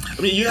happening.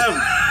 I mean, you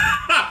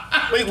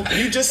have. Wait,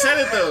 you just said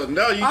it though.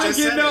 No, you just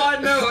said it.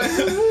 I know.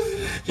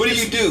 What do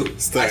you do?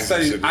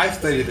 I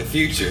study the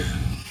future.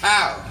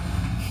 How?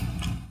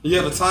 You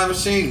have a time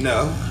machine?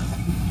 No.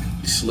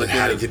 Just look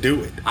How at do you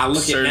do it? I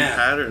look certain at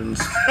now. patterns.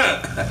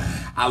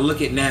 I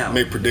look at now.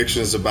 Make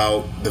predictions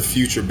about the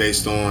future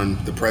based on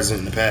the present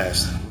and the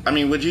past. I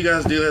mean, would you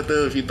guys do that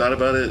though if you thought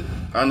about it?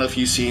 I don't know if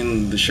you've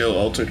seen the show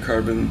Altered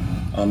Carbon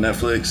on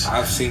Netflix.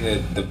 I've seen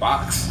the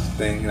box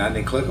thing and I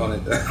didn't click on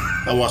it.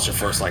 I watched the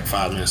first like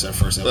 5 minutes of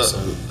that first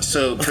episode.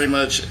 So pretty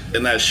much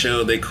in that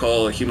show they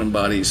call human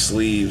bodies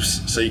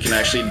sleeves, so you can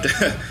actually,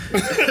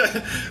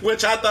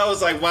 which I thought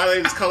was like, why do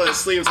they just call it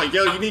sleeves? Like,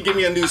 yo, you need to give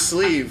me a new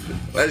sleeve.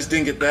 I just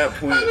didn't get that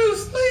point. A new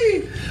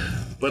sleeve.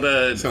 But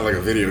sounds like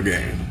a video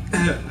game.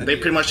 They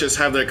pretty much just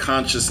have their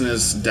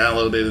consciousness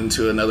downloaded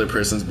into another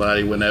person's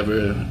body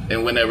whenever.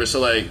 So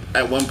like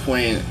at one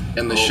point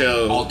in the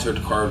show,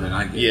 Altered Carbon.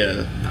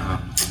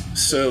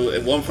 So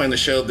at one point in the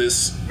show,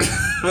 this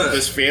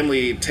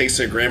family takes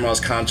their grandma's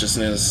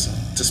consciousness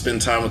to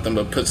spend time with them,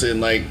 but puts it in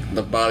like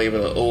the body of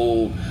an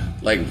old,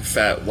 like,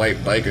 fat white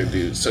biker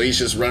dude. So he's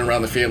just running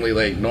around the family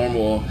like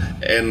normal,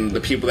 and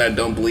the people that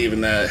don't believe in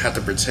that have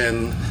to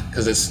pretend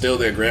because it's still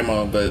their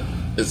grandma, but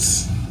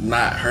it's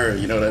not her.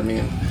 You know what I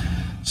mean?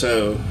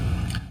 So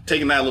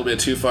taking that a little bit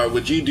too far,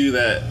 would you do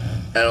that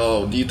at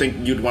all? Do you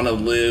think you'd want to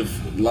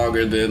live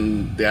longer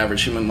than the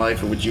average human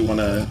life, or would you want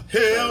to?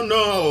 Hell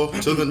no.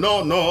 To the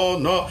no.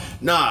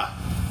 Nah.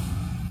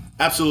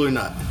 Absolutely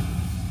not.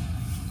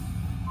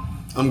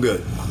 I'm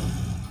good.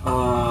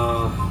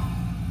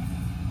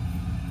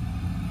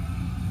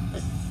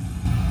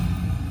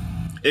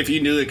 If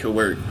you knew it could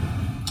work.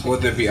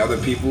 Would there be other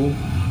people?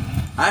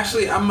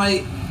 Actually, I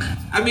might.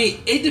 I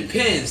mean, it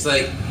depends.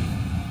 Like,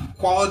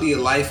 quality of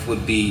life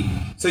would be.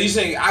 So you're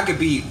saying I could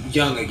be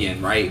young again,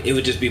 right? It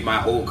would just be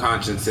my old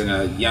conscience in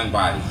a young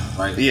body,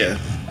 right? Yeah.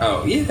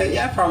 Oh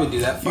yeah, I'd probably do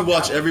that. You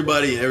watch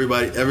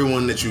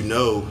everyone that you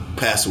know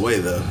pass away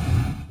though.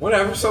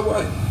 Whatever. So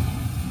what?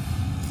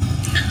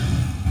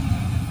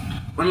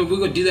 I mean, we're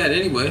gonna do that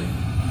anyway.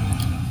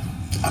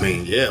 I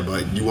mean, yeah,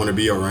 but you want to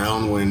be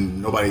around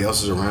when nobody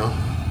else is around.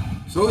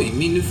 So you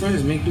meet new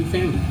friends, make new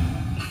family.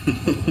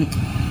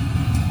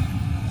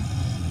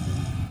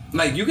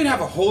 Like you could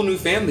have a whole new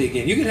family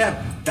again. You could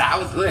have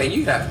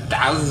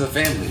thousands of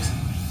families.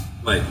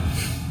 Like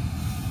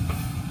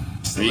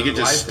so you could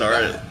just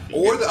start it.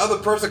 Or the other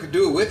person could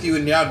do it with you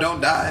and y'all don't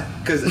die.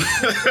 Cause you know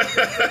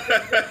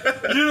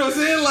what I'm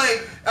saying?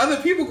 Like other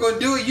people gonna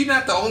do it. You're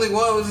not the only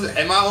one.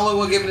 Am I the only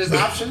one giving this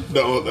option?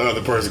 The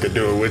other person could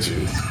do it with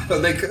you.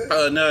 They could.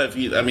 No, if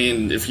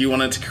you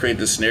wanted to create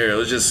this scenario,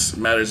 it just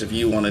matters if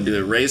you want to do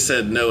it. Ray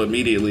said no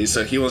immediately,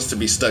 so he wants to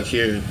be stuck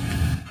here.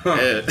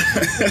 Huh.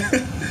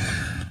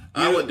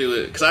 I would do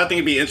it because I think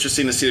it'd be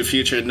interesting to see the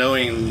future,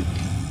 knowing.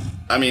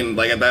 I mean,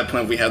 like at that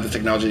point, if we have the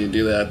technology to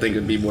do that, I think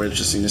it'd be more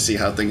interesting to see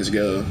how things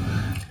go.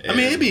 I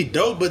mean, it'd be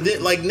dope, but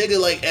then, like,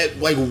 nigga, at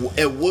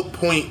what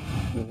point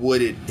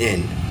would it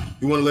end?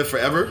 You want to live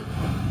forever?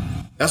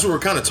 That's what we're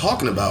kind of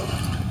talking about.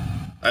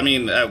 I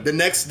mean,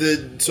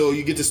 so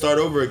you get to start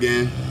over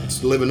again,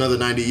 to live another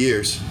 90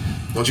 years.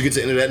 Once you get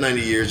to the end of that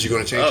 90 years, you're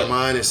going to change your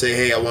mind and say,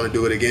 hey, I want to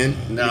do it again?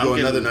 No, you go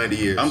another 90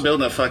 years. I'm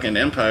building a fucking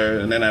empire,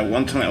 and then at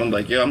one time, I'm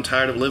like, yo, I'm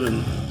tired of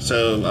living,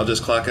 so I'll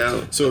just clock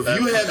out. So if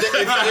you have that,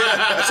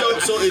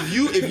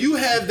 if you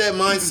have that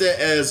mindset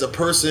as a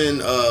person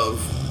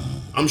of,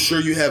 I'm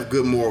sure you have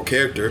good moral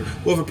character.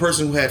 Well, if a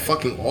person who had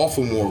fucking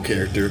awful moral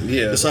character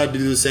decided to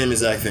do the same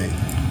exact thing.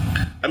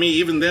 I mean,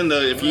 even then,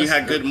 though, if you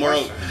had good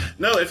moral...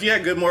 No, if you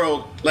had good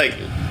moral... Like,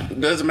 it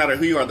doesn't matter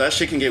who you are. That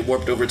shit can get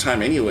warped over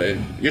time anyway.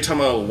 You're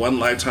talking about one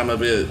lifetime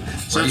of it.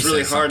 So it's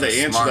really hard to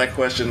answer that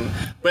question.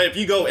 But if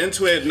you go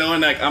into it knowing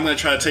that I'm going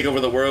to try to take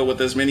over the world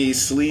with as many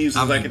sleeves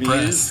as I can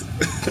use...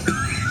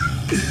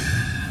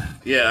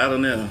 Yeah, I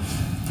don't know.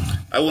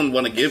 I wouldn't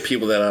want to give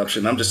people that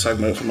option. I'm just talking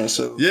about it for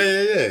myself.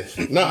 Yeah.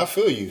 No, I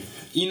feel you.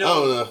 I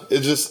don't know.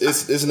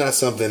 It's not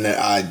something that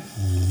I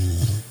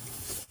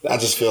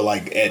just feel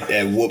like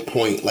at what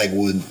point like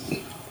would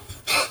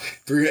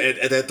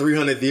at that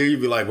 300th year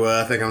you'd be like,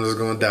 well, I think I'm just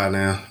gonna die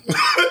now.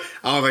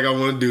 I don't think I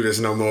want to do this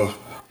no more.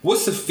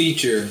 What's the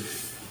feature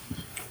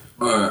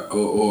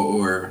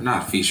or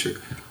not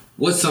feature?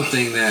 What's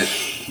something that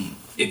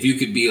if you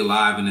could be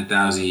alive in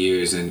 1,000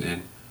 years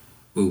and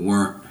we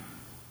weren't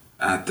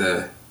at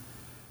the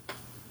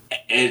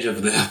edge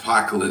of the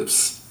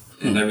apocalypse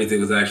and everything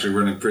was actually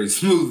running pretty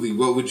smoothly,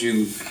 what would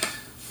you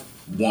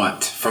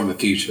want from the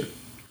future?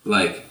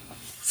 Like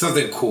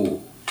something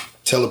cool.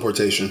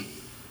 Teleportation.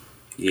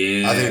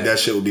 Yeah. I think that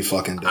shit would be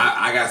fucking dope.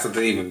 I got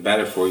something even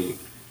better for you.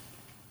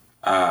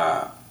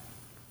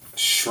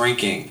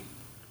 Shrinking.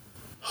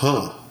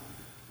 Huh.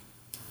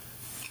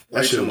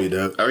 That shit would be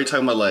dope. Are we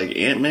talking about like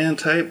Ant-Man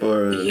type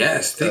or?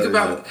 Yes. Think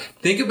about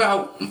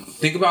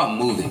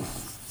moving.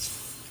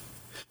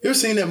 You ever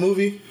seen that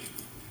movie?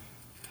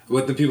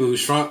 With the people who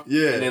shrunk?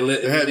 Yeah. And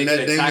they had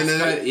Matt Damon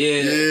in it?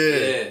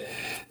 Yeah.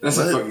 That's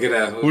a fucking good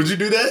ass movie. Would you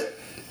do that?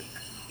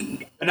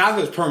 Not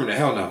if it's permanent.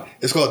 Hell no.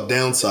 It's called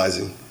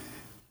Downsizing.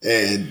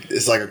 And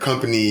it's like a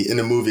company, in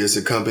the movie, it's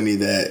a company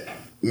that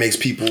makes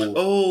people,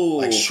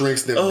 like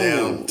shrinks them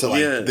down to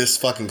like this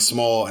fucking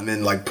small and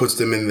then like puts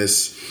them in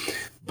this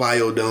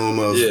biodome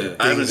of... Yeah,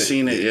 I haven't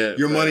seen it yet.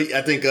 Your money,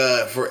 I think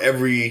for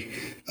every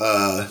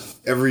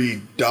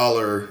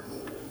dollar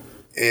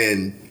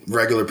in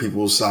regular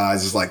people's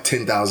size is like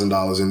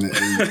 $10,000 in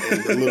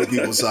the little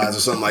people's size or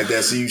something like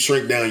that. So you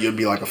shrink down, you'll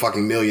be like a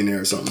fucking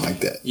millionaire or something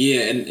like that.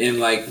 Yeah, and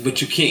like,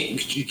 but you can't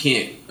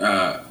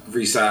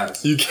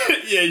resize. You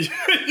can't. Yeah, you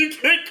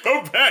can't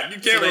go back. You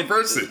can't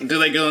reverse it. Do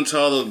they go into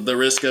all the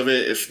risk of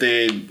it if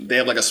they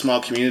have like a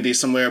small community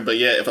somewhere? But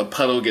yeah, if a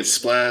puddle gets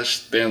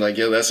splashed, then like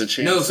that's a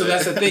chance. No, so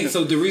that's the thing.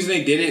 So the reason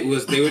they did it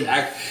was they were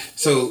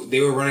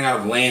running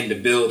out of land to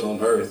build on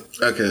Earth.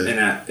 Okay.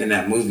 In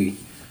that movie.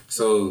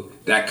 So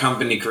that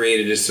company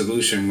created a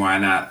solution. Why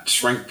not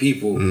shrink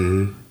people?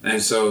 Mm-hmm. And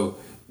so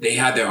they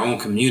had their own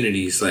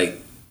communities.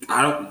 Like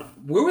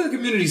where were the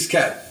communities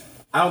kept?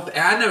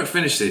 I never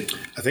finished it.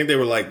 I think they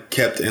were like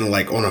kept in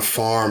like on a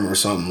farm or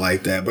something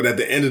like that. But at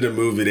the end of the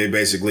movie, they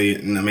basically,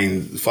 I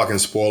mean, fucking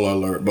spoiler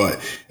alert. But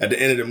at the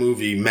end of the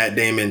movie, Matt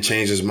Damon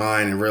changed his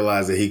mind and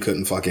realized that he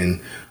couldn't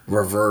fucking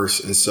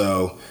reverse, and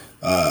so.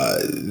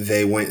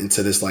 They went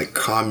into this like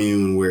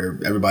commune where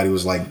everybody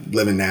was like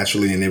living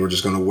naturally and they were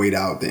just going to wait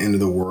out the end of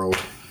the world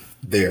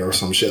there or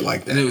some shit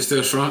like that. And they were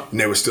still shrunk? And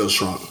they were still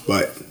shrunk,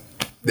 but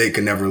they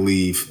could never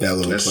leave that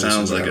little place. That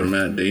sounds like a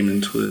Matt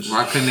Damon twist.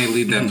 Why couldn't they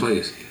leave that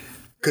place?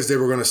 Because they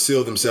were going to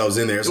seal themselves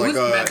in there. It's like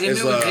Matt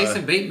Damon,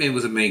 Jason Bateman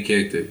was a main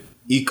character.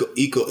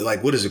 Eco,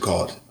 like what is it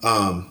called?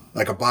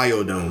 Like a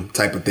biodome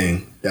type of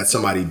thing that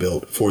somebody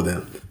built for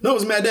them. No, it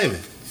was Matt Damon.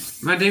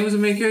 Matt Damon was the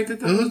main character? I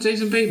thought it was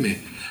Jason Bateman.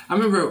 I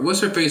remember,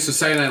 what's her face from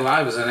Saturday Night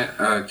Live was in it?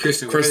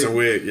 Kristen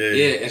Wiig, yeah.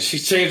 Yeah, and she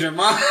changed her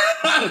mind.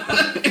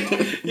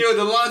 Yo,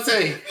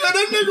 Delonte. Yeah,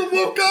 that nigga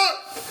woke up.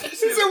 She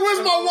said, "Where's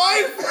my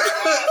wife?"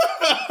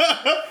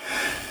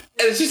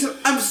 And she said,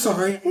 "I'm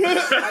sorry.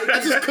 I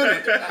just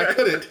couldn't. I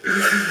couldn't."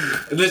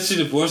 And then she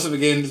divorced him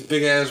again in this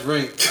big ass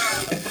ring.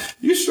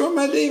 You sure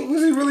Matt Damon?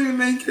 Was he really the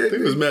main character? I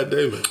think it was Matt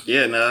Damon.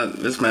 Yeah, nah,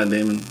 it's Matt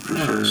Damon. For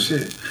Oh, sure.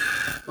 shit.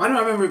 Why do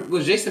I remember,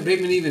 was Jason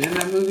Bateman even in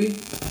that movie?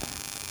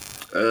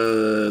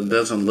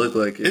 Doesn't look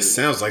like it. It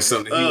sounds like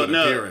something he would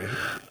appear in.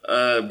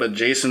 But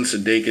Jason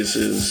Sudeikis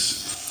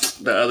is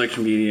the other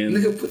comedian.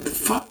 Nigga, what the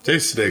fuck?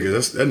 Jason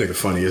Sudeikis, that nigga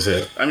funny as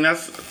hell. I mean,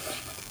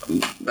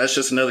 that's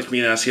just another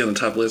comedian I see on the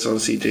top list. I want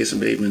to see Jason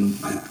Bateman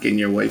getting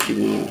your white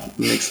people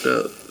mixed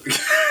up.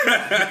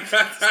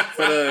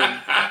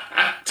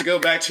 But to go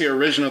back to your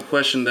original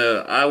question,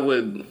 though,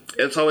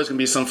 it's always going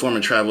to be some form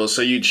of travel.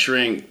 So you'd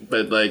shrink,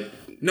 but like...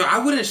 No, I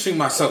wouldn't shrink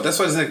myself. That's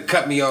why it's gonna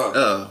cut me off.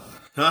 Oh.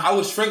 Huh? I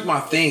would shrink my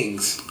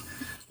things.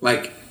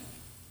 Like,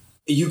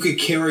 you could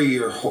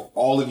carry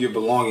all of your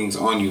belongings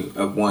on you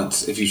at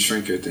once if you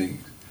shrink your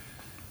things.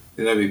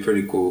 And that'd be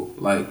pretty cool.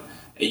 Like,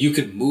 and you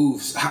could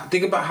move.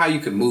 Think about how you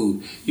could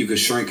move. You could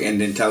shrink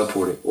and then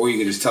teleport it. Or you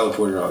could just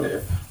teleport it out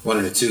there. One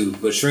of the two.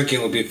 But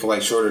shrinking would be for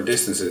like shorter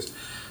distances.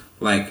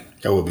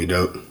 Like, That would be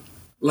dope.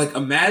 Like,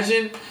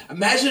 imagine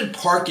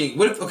parking.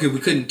 What if, okay, we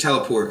couldn't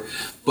teleport,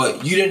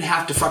 but you didn't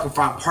have to fucking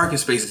find parking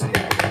spaces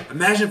here.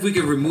 Imagine if we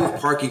could remove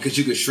parking because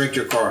you could shrink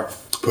your car.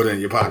 Put it in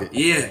your pocket.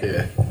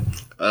 Yeah.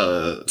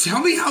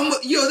 Tell me how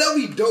much. Yo, that'd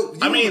be dope.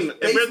 I mean,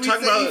 if we're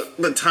talking about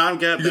the time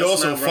gap, You could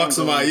also fuck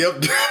somebody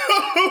up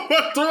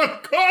through a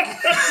car.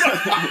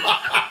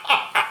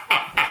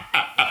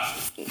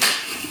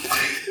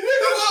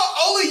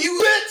 Only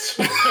you, bitch.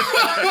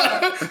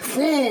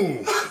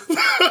 Boom.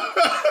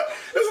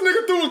 This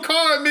nigga threw a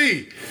car at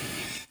me.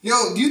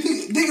 Yo, do you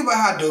think about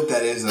how dope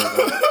that is,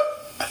 though?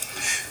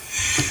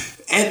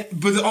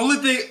 But the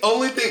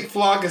only thing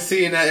Flaw can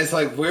see in that is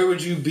like, where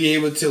would you be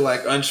able to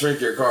like unshrink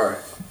your car?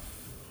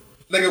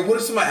 Like, what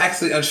if somebody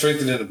actually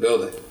unshrink it in a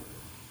building?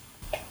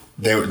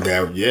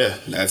 Yeah,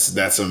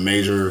 that's a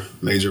major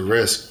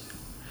risk.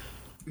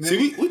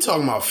 See, we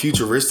talking about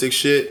futuristic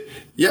shit.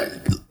 Yeah,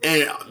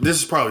 and this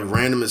is probably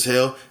random as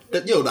hell.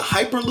 The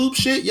Hyperloop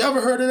shit. You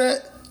ever heard of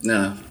that?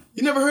 No.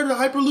 You never heard of the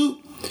Hyperloop?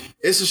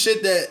 It's the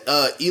shit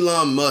that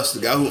Elon Musk,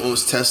 the guy who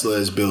owns Tesla,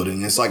 is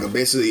building. It's like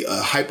basically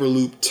a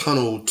Hyperloop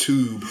tunnel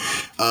tube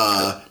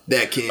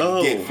that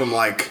can get from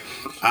like...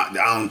 Are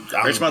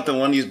you about the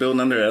one he's building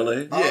under LA?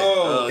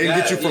 Yeah, and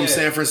get you from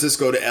San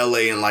Francisco to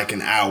LA in like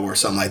an hour or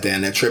something like that.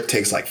 And that trip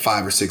takes like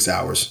 5 or 6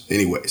 hours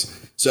anyways.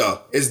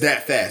 So it's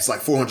that fast,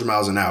 like 400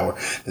 miles an hour.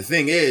 The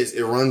thing is,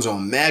 it runs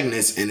on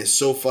magnets and it's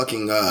so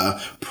fucking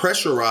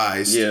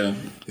pressurized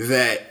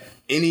that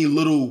any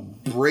little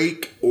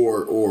break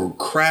or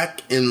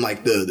crack in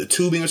like the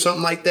tubing or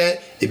something like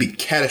that, it'd be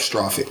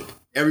catastrophic.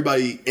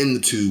 Everybody in the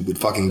tube would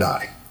fucking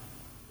die.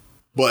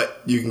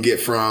 But you can get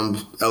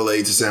from LA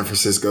to San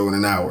Francisco in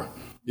an hour.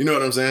 You know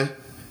what I'm saying?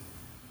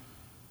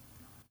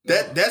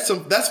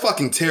 That's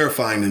fucking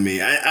terrifying to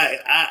me.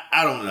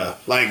 I don't know.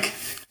 Like,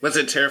 was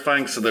it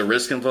terrifying because of the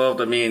risk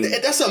involved? I mean,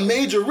 that's a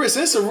major risk.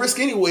 It's a risk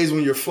anyways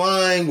when you're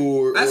flying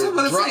or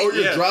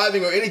you're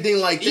driving or anything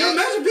like that. You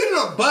imagine being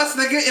on a bus,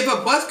 nigga. If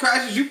a bus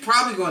crashes, you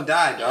probably gonna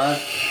die, dog.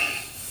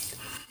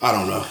 I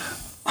don't know.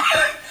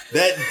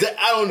 That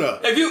I don't know.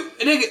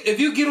 If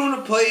you get on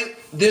a plane,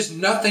 there's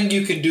nothing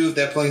you can do if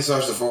that plane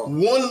starts to fall.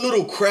 One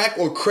little crack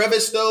or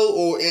crevice though,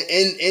 or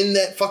in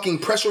that fucking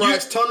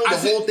pressurized tunnel, the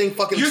whole thing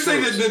fucking. You're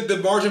saying that the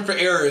margin for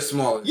error is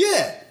small.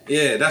 Yeah,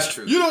 that's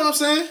true. You know what I'm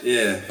saying?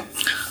 Yeah,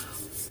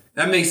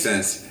 that makes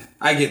sense.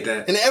 I get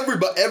that. And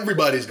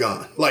everybody's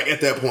gone. Like at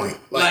that point,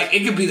 like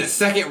it could be the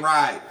second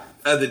ride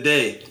of the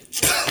day,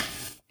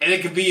 and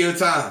it could be your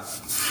time.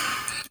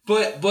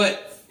 But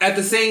at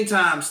the same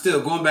time,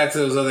 still going back to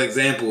those other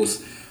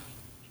examples,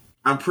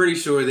 I'm pretty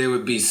sure there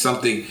would be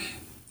something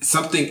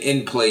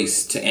in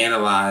place to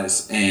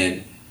analyze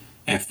and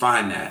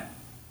find that.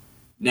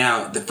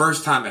 Now, the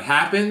first time it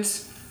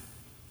happens,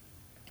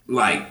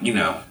 like, you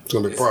know, it's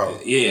gonna be a problem.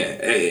 Yeah,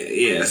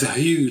 it's a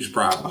huge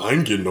problem. I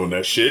ain't getting on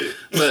that shit.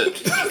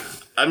 But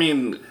I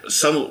mean,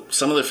 some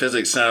of the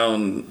physics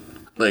sound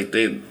like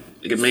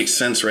it makes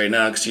sense right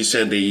now because you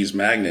said they use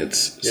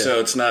magnets, so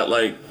it's not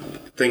like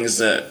things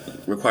that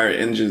require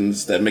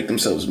engines that make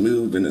themselves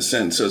move in a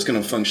sense. So it's going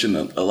to function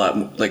a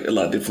lot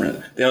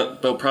different. They'll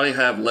probably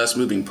have less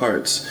moving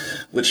parts,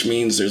 which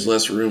means there's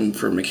less room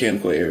for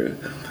mechanical error.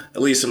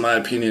 At least in my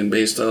opinion,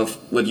 based off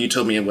what you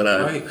told me and what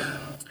I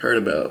heard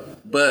about.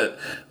 But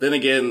then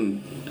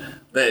again,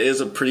 that is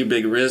a pretty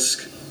big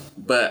risk.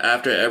 But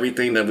after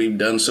everything that we've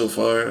done so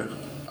far,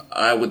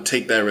 I would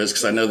take that risk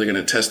because I know they're going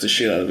to test the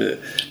shit out of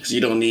it. Because you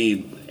don't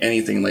need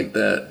anything like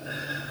that.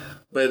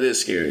 But it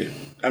is scary.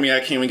 I mean, I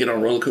can't even get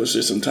on roller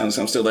coasters sometimes.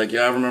 I'm still like,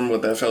 I remember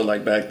what that felt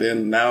like back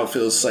then. Now it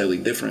feels slightly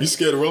different. You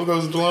scared of roller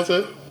coasters,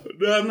 Delonte?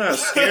 No, I'm not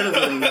scared of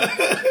them.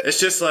 It's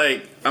just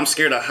like I'm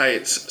scared of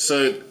heights,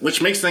 so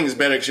which makes things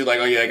better because you're like,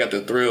 oh yeah, I got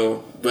the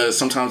thrill. But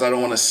sometimes I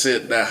don't want to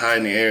sit that high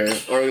in the air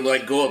or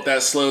like go up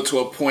that slow to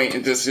a point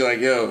and just be like,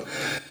 yo,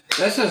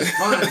 that's just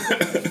fun.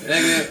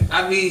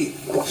 I mean,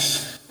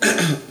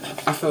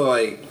 I feel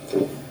like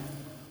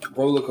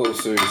roller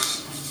coasters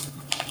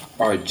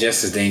are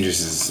just as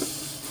dangerous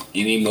as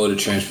any mode of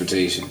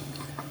transportation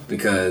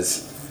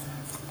because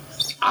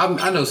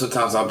I know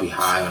sometimes I'll be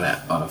high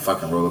on a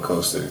fucking roller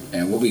coaster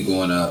and we'll be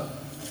going up.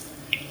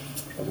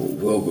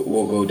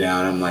 We'll go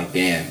down. I'm like,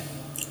 damn,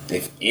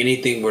 if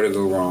anything were to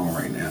go wrong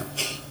right now,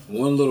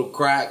 one little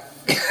crack,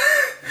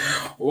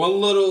 one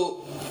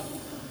little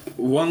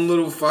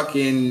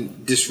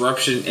fucking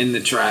disruption in the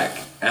track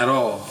at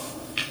all,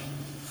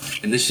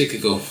 and this shit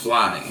could go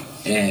flying,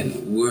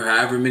 and we're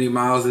however many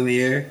miles in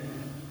the air.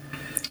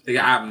 Nigga,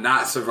 I'm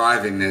not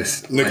surviving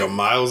this. Nigga, like,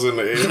 miles in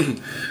the air?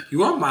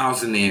 You are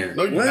miles in the air.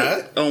 No, you're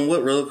not. On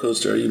what roller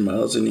coaster are you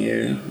miles in the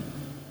air?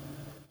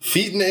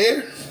 Feet in the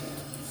air?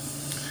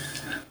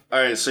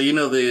 Alright, so you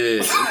know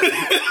the...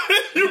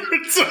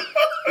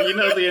 you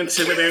know the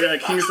Intimidator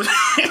at Kingston?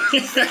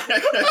 Yeah,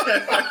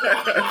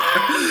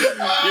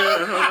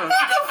 what the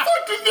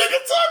fuck this nigga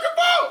talking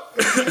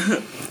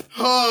about?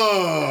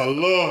 Oh,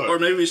 Lord. Or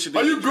maybe we should...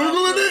 Are you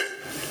Googling it?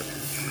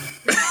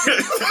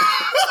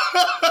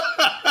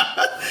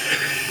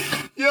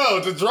 Yo,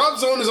 the drop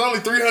zone is only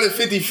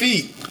 350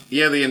 feet.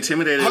 Yeah, the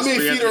Intimidator. How many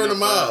feet are in a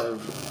mile?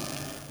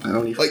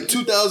 Like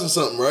 2,000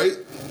 something, right?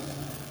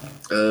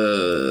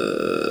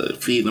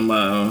 Feet in a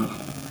mile.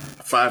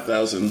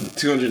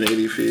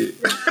 5,280 feet.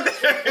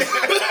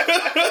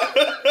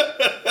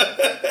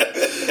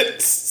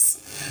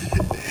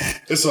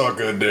 It's all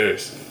good,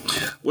 Darius.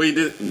 Well, he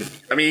did.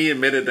 I mean, he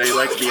admitted that he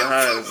liked to be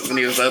high when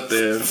he was up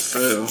there.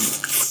 So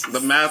the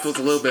math was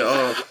a little bit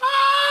off.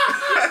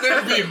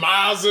 There'd be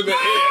miles in the air.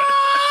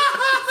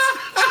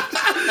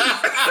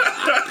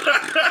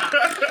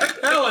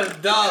 That was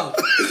dumb.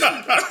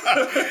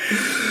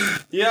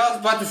 Yeah, I was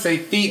about to say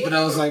feet, but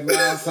I was like, nah,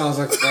 that sounds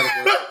like a better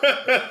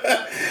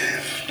word.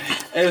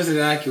 It was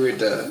inaccurate,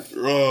 though.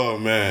 Oh,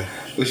 man.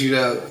 But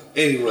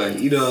anyway,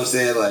 you know what I'm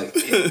saying? Like,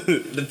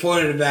 the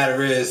point of the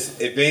matter is,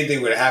 if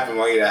anything were to happen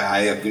while you're that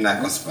high up, you're not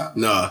gonna survive.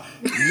 Nah.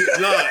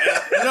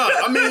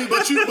 I mean,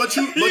 but you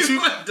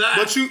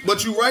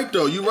right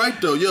though. You right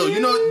though. Yo, you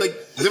know, like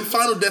them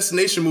Final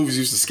Destination movies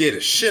used to scare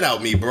the shit out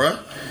of me, bruh.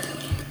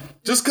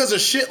 Just cause of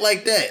shit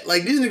like that.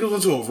 Like, these niggas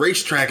went to a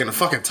racetrack and the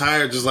fucking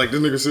tire just like,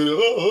 this nigga said,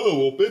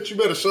 well, bitch, you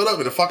better shut up.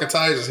 And the fucking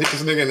tire just hit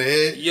this nigga in the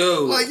head.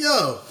 Yo. Like,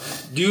 yo.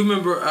 Do you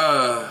remember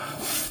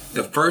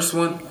the first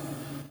one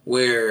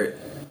where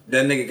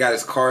that nigga got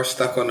his car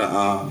stuck on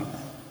the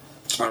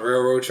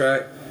railroad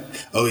track?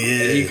 Oh,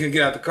 yeah. And he couldn't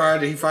get out the car.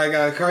 Then he finally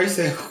got out of the car. He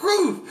said,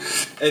 whoo!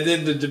 And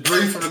then the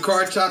debris from the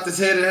car chopped his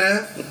head in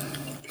half.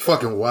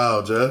 Fucking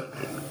wild, Jeff.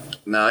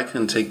 Nah, I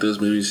couldn't take those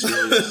movies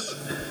serious.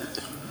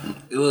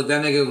 Look,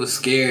 that nigga was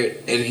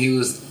scared, and he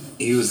was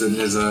in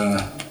his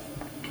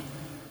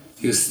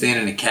he was staying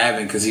in the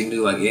cabin because he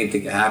knew like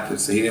anything could happen,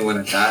 so he didn't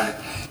want to die.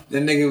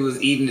 That nigga was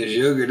eating his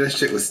yogurt. That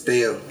shit was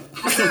stale.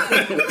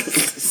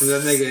 So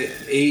that nigga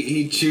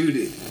he chewed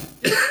it.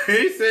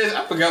 He said,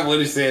 I forgot what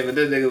he said, but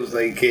that nigga was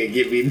like, "You can't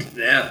get me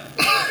now.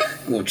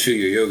 I'm gonna chew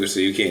your yogurt so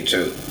you can't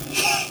choke."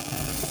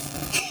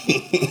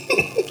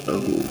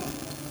 Oh.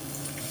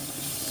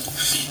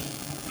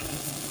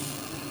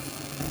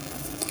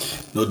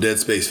 No Dead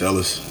Space,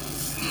 fellas.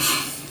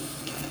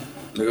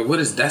 Nigga, what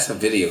is that's a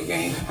video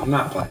game. I'm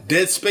not playing.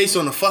 Dead Space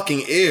on the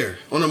fucking air.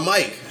 On the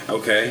mic.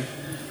 Okay.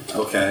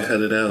 Cut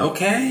it out.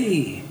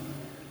 Okay.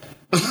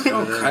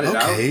 Don't cut it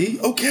out.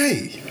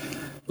 Okay.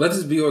 Let's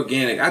just be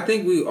organic. I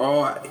think we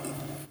all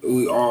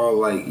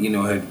like, you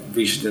know, have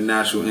reached the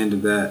natural end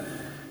of that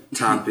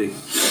topic.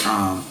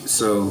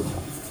 So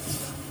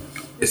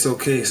it's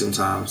okay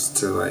sometimes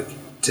to like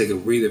take a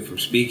breather from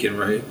speaking,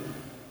 right?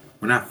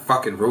 We're not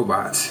fucking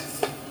robots.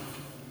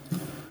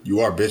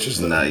 You are bitches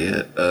though. Not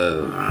yet.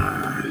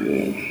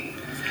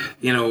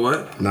 You know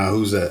what? Nah,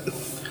 who's that?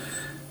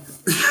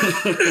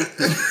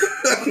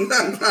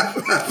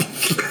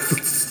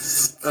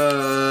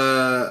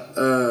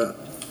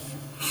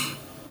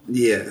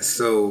 Yeah,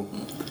 so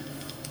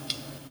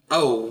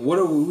what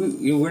are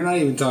we? We're not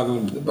even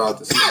talking about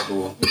the Super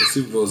Bowl. The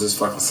Super Bowl is this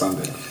fucking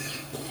Sunday.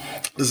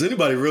 Does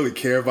anybody really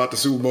care about the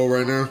Super Bowl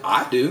right now?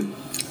 I do.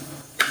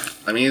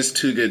 I mean, it's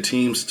two good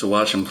teams to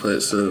watch them play,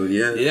 so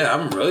yeah. Yeah,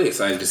 I'm really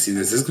excited to see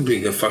this. This could be a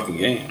good fucking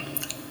game.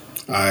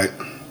 Alright.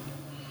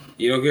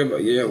 You don't care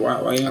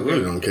about why you I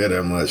really don't care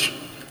that much.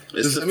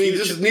 Just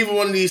neither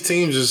one of these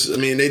teams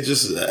they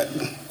just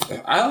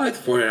I like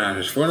the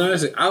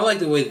 49ers. I like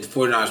the way the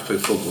 49ers play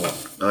football.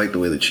 I like the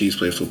way the Chiefs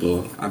play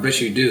football. I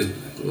bet you do.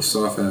 Little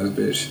soft ass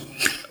bitch.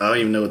 I don't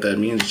even know what that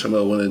means. You're talking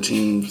about one of the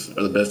teams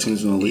or the best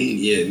teams in the league.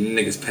 Yeah,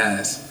 niggas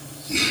pass.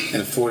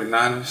 And the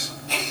 49ers,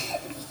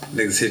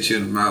 niggas hit you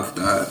in the mouth,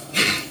 dog.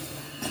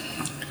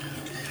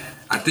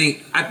 I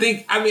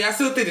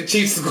still think the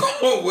Chiefs is going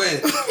to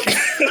win.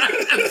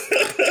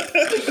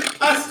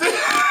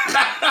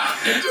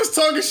 Just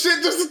talking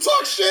shit just to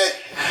talk shit.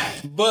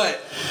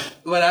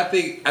 But I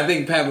think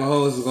Pat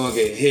Mahomes is gonna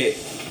get hit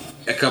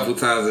a couple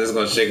times and it's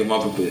gonna shake him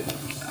up a bit.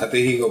 I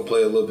think he's gonna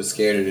play a little bit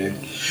scared than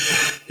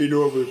he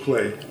normally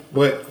play.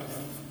 But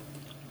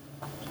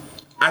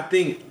I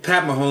think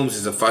Pat Mahomes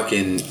is a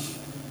fucking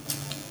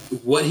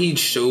what he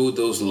showed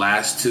those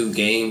last two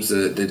games,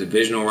 the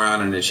divisional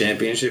round and the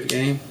championship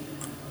game.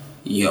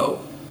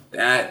 Yo,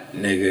 that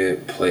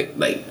nigga played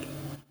like.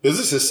 Is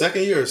this his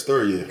second year or his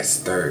third year? It's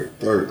third.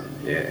 Third.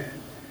 Yeah.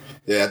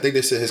 Yeah, I think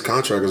they said his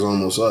contract is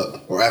almost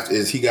up, or after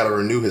is he got to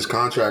renew his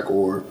contract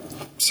or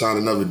sign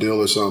another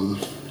deal or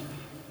something.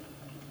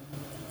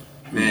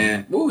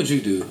 Man, what would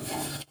you do?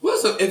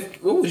 What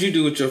would you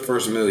do with your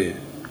first $1 million?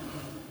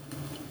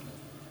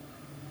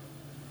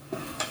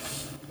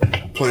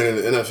 Playing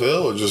in the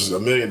NFL or just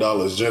 $1 million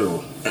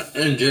general?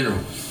 In general.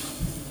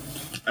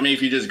 I mean,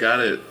 if you just got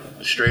it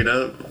straight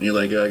up, you're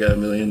like, I got $1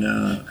 million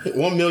now.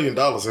 $1 million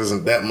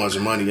isn't that much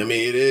money. I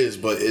mean, it is,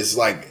 but it's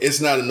like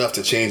it's not enough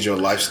to change your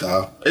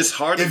lifestyle. It's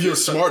hard if you're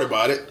smart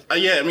about it.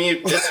 Yeah, I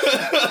mean,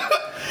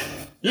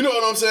 you know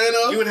what I'm saying,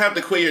 though? You would have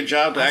to quit your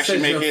job to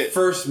actually make it.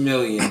 First $1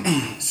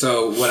 million.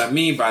 So what I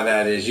mean by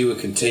that is you would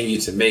continue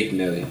to make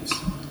millions.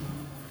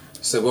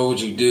 So what would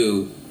you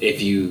do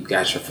if you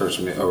got your first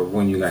 $1 million, or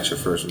when you got your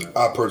first $1 million?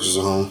 I purchase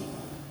a home.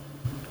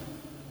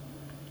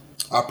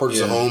 I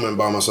purchase a home and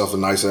buy myself a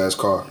nice ass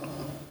car.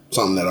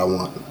 Something that I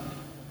want.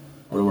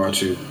 What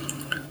about you?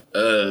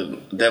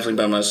 Definitely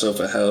buy myself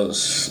a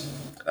house.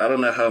 I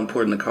don't know how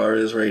important the car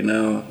is right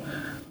now,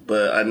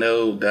 but I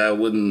know that I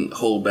wouldn't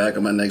hold back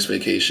on my next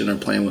vacation or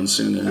plan one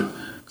sooner.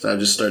 Because I'd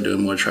just start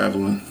doing more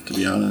traveling, to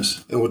be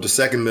honest. And with the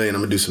second $1 million,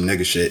 I'm going to do some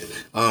nigga shit.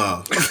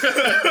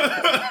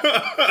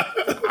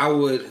 I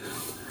would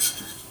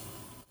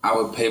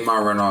pay my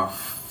rent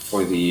off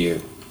for the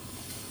year.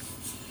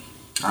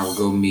 I would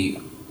go meet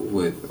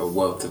with a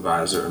wealth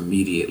advisor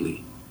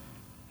immediately.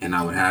 And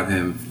I would have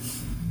him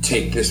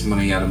take this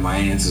money out of my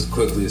hands as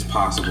quickly as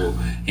possible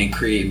and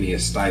create me a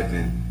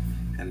stipend.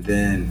 And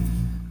then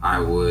I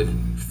would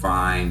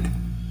find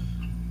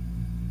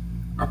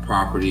a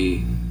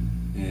property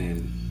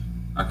in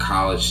a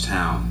college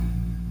town,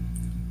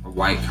 a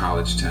white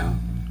college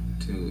town,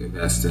 to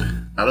invest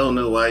in. I don't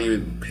know why you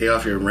would pay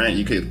off your rent.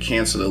 You could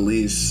cancel the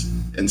lease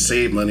and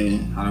save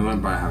money. I don't want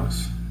to buy a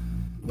house.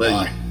 But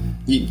why?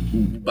 You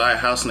buy a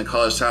house in a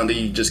college town, then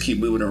you just keep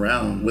moving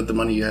around with the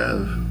money you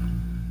have.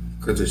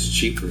 Because it's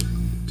cheaper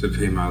to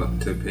pay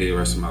the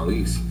rest of my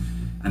lease,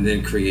 and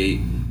then create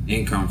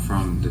income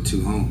from the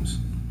two homes.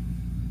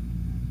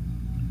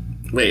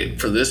 Wait,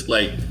 for this,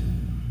 like,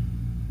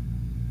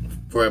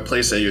 for a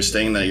place that you're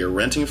staying that you're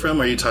renting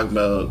from, or are you talking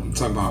about? I'm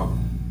talking about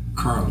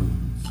currently.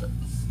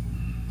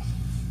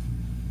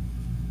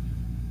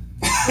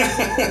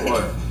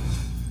 What?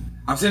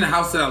 I'm saying the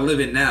house that I live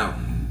in now.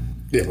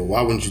 Yeah, but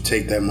why wouldn't you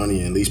take that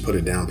money and at least put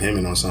a down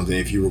payment on something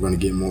if you were going to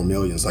get more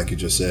millions, like you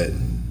just said?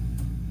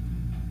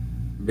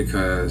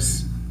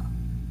 Because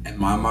in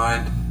my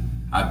mind,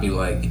 I'd be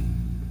like,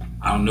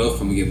 I don't know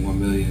if I'm gonna get more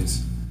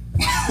millions.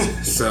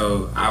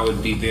 So I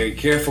would be very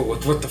careful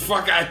with what the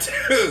fuck I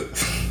do.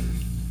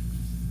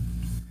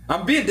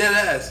 I'm being dead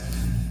ass.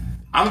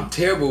 I'm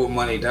terrible with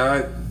money,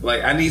 dog.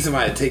 Like, I need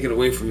somebody to take it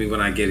away from me when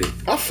I get it.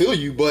 I feel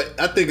you, but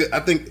I think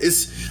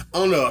it's, I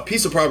don't know, a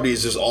piece of property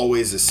is just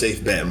always a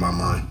safe bet in my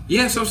mind.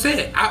 Yeah, so I'm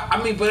saying.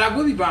 I mean, but I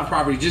will be buying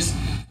property just...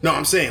 No,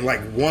 I'm saying,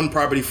 like, one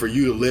property for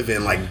you to live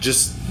in, like,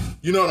 just...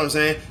 You know what I'm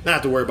saying? Not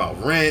have to worry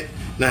about rent.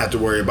 Not have to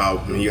worry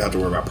about... I mean, you have to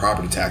worry about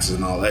property taxes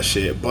and all that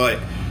shit. But,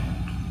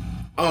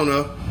 I don't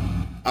know.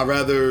 I'd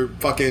rather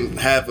fucking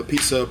have a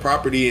piece of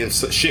property and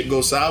shit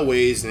go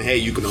sideways and, hey,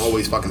 you can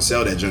always fucking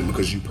sell that junk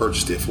because you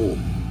purchased it full.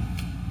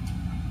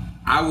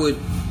 I would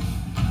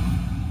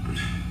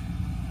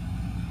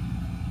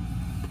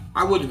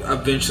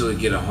eventually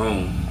get a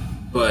home,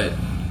 but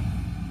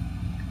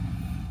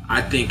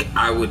I think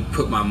I would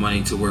put my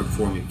money to work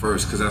for me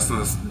first, because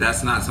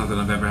that's not something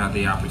I've ever had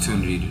the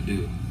opportunity to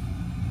do.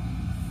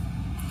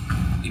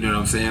 You know what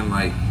I'm saying?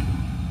 Like,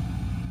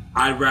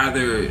 I'd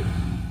rather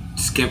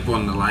skimp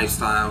on the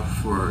lifestyle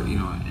for, you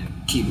know,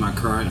 and keep my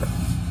current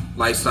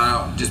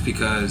lifestyle, just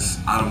because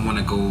I don't want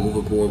to go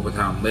overboard with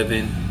how I'm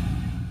living,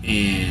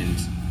 and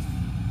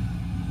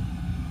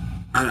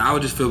I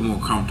would just feel more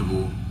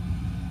comfortable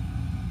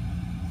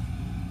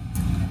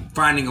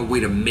finding a way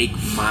to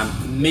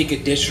make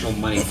additional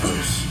money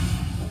first.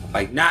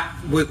 Like, not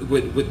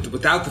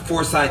without the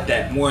foresight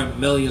that more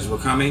millions were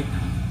coming.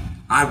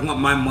 I want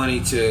my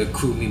money to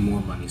accrue me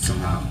more money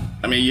somehow.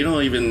 I mean, you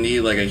don't even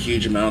need like a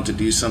huge amount to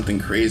do something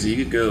crazy.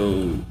 You could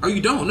go. Oh,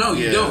 you don't? No,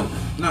 you don't.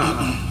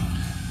 No.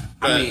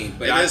 But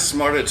it is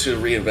smarter to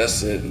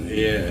reinvest it.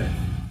 Yeah.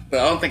 But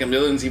I don't think $1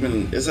 million's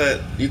even. Is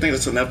that? You think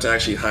that's enough to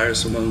actually hire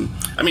someone?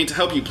 I mean, to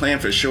help you plan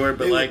for sure.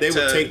 But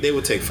they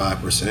would take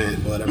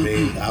 5%. But I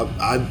mean,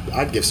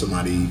 I'd give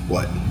somebody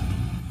what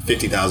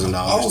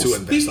 $50,000 to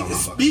invest on my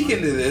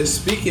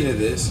Speaking of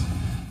this,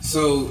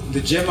 so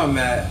the gym I'm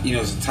at, you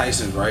know, is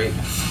Tyson, right?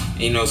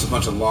 it's a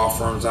bunch of law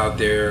firms out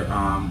there.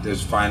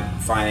 There's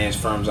finance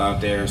firms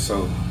out there.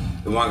 So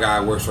the one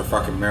guy works for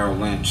fucking Merrill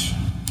Lynch,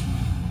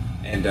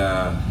 and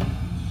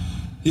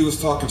he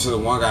was talking to the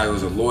one guy who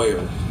was a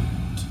lawyer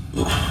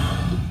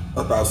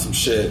about some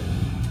shit,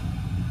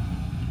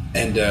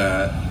 and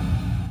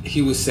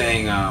he was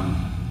saying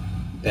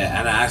that,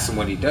 and I asked him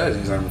what he does.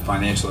 He's like a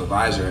financial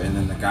advisor, and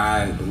then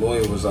the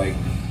lawyer was like,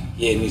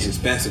 yeah, and he's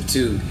expensive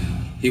too.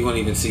 He won't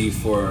even see you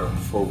for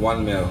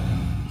 $1 million.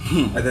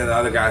 And then the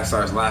other guy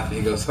starts laughing.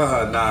 He goes,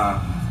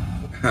 nah.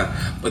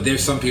 But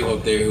there's some people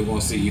up there who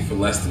won't see you for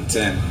less than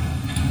 10.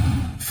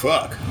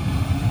 Fuck.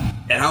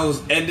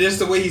 And just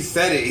the way he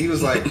said it, he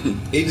was like,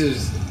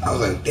 I was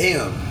like,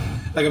 damn.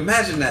 Like,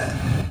 imagine that.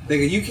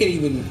 Nigga, you can't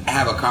even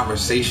have a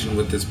conversation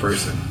with this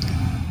person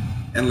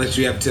unless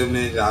you have $10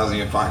 million in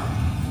your pocket.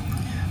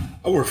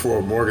 I work for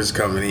a mortgage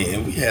company,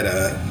 and we had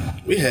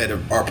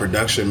our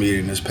production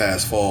meeting this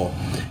past fall,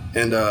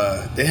 and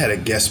they had a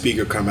guest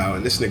speaker come out,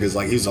 and this nigga's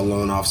like, he's a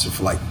loan officer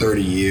for like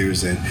 30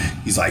 years, and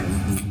he's like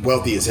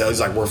wealthy as hell. He's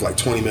like worth like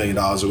 $20 million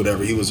or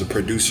whatever. He was a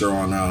producer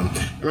on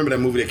remember that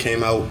movie that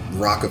came out,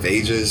 Rock of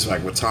Ages,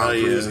 like with Tom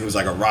Cruise, and he was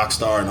like a rock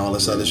star and all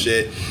this other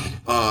shit.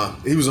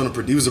 He was a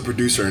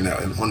producer on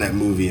that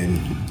movie,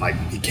 and like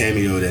he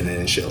cameoed in it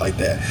and shit like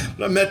that.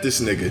 But I met this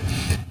nigga,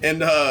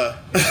 and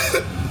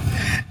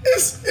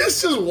it's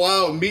just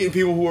wild meeting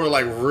people who are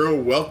like real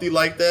wealthy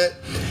like that,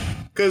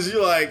 because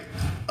you're like,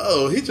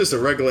 oh, he's just a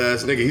regular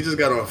ass nigga. He just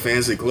got on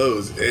fancy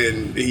clothes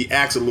and he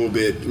acts a little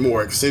bit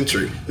more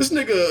eccentric. This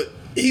nigga,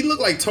 he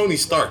looked like Tony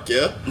Stark,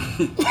 yeah?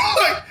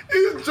 Like,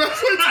 he was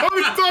dressed like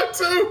Tony Stark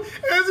too.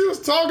 As he was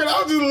talking,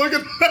 I was just looking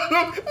at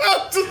him.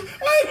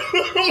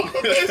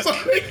 It's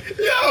like,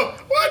 yo,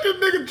 why did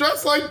nigga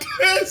dress like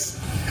this?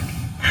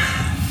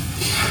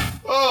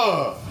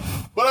 Oh.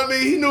 But I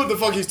mean, he knew what the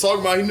fuck he's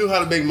talking about. He knew how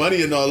to make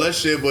money and all that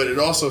shit, but it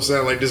also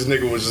sounded like this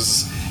nigga was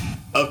just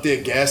up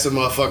there gassing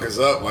motherfuckers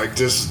up, like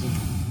just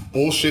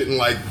bullshitting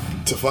like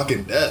to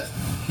fucking death.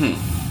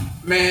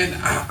 Man,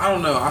 I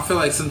don't know. I feel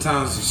like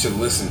sometimes you should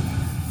listen.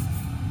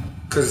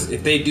 Because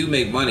if they do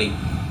make money,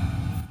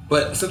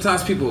 but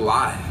sometimes people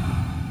lie.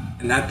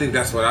 And I think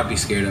that's what I'd be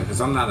scared of,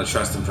 because I'm not a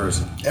trusting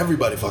person.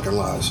 Everybody fucking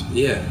lies.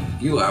 Yeah,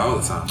 you lie all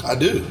the time. I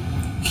do.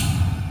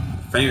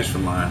 Famous for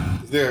lying.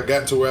 There, I've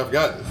gotten to where I've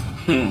gotten.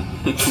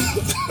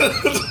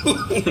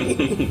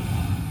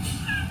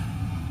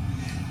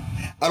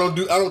 I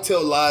don't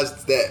tell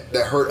lies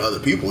that hurt other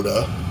people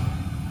though.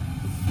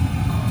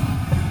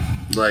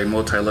 Like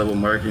multi-level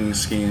marketing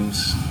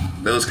schemes,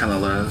 those kind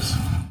of lies.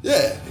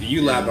 Yeah.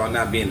 You lie about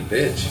not being a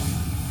bitch.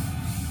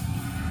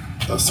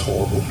 That's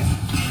horrible.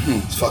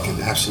 It's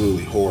fucking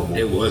absolutely horrible.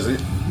 It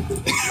wasn't.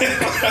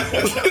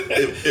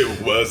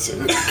 it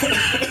wasn't.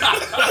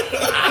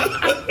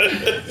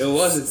 It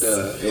wasn't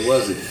though. It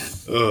wasn't.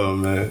 Oh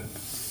man.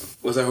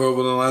 Was that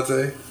horrible,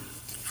 Delonte?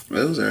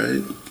 That was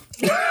alright.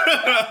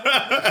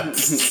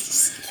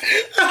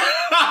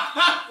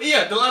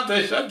 Yeah,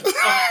 Delonte, shut up.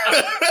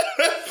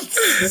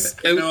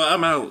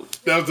 I'm out.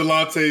 That was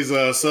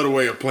Delonte's subtle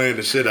way of playing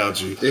the shit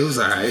out you. It was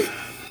alright.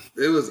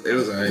 It was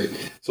alright.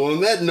 So on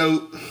that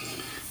note,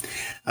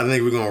 I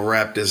think we're gonna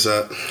wrap this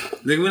up.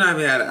 Nigga, we not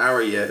even had an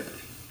hour yet.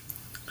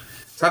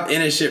 Stop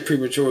ending shit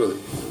prematurely.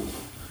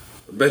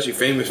 I bet you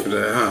famous for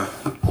that, huh?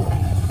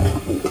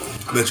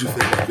 I bet you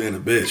famous being a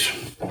bitch.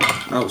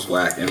 That was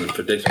whack in the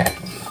prediction.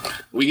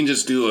 We can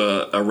just do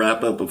a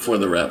wrap up before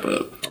the wrap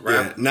up.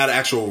 Yeah, not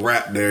actual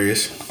rap,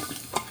 Darius.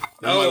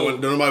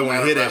 Don't nobody want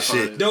to hear that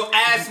shit. Don't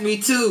ask me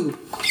to.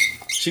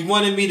 She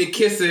wanted me to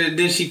kiss her, and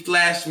then she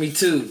flashed me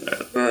too.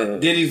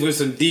 Diddy's with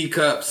some D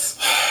cups.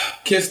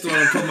 Kissed her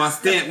and put my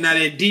stamp. Now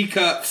they're D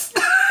cups.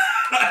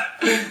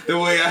 The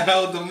way I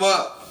held them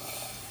up.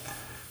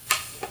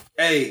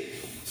 Hey,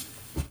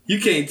 you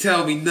can't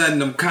tell me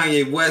nothing. I'm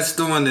Kanye West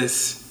on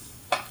this.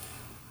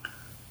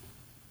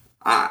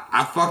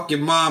 I fuck your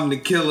mom to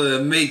kill her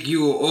and make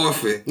you an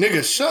orphan.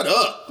 Nigga, shut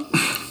up.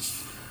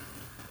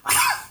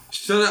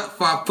 Shut up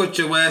before I put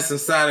your ass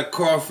inside a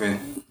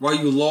coffin while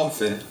you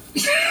laughing.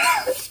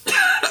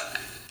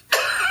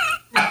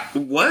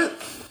 What?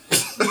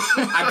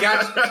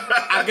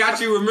 I got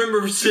you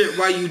remember shit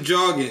while you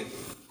jogging.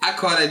 I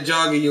call that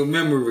jogging your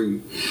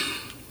memory.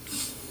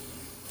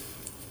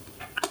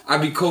 I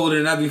be cold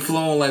and I be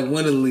flowing like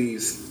winter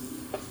leaves.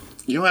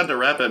 You don't have to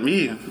rap at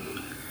me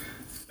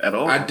at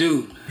all. I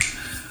do.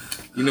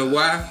 You know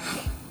why?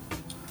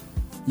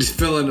 Just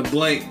fill in the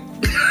blank.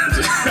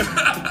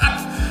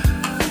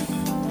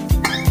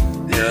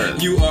 Yeah.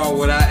 You are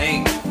what I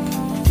ain't.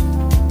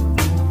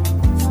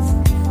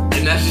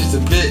 And that's just a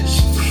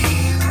bitch.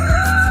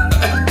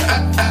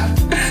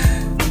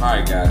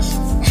 Alright, guys.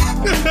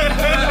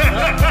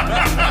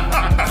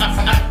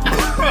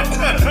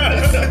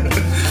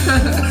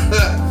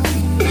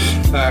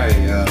 Alright,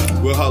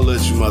 We'll holler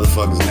at you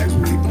motherfuckers next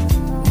week.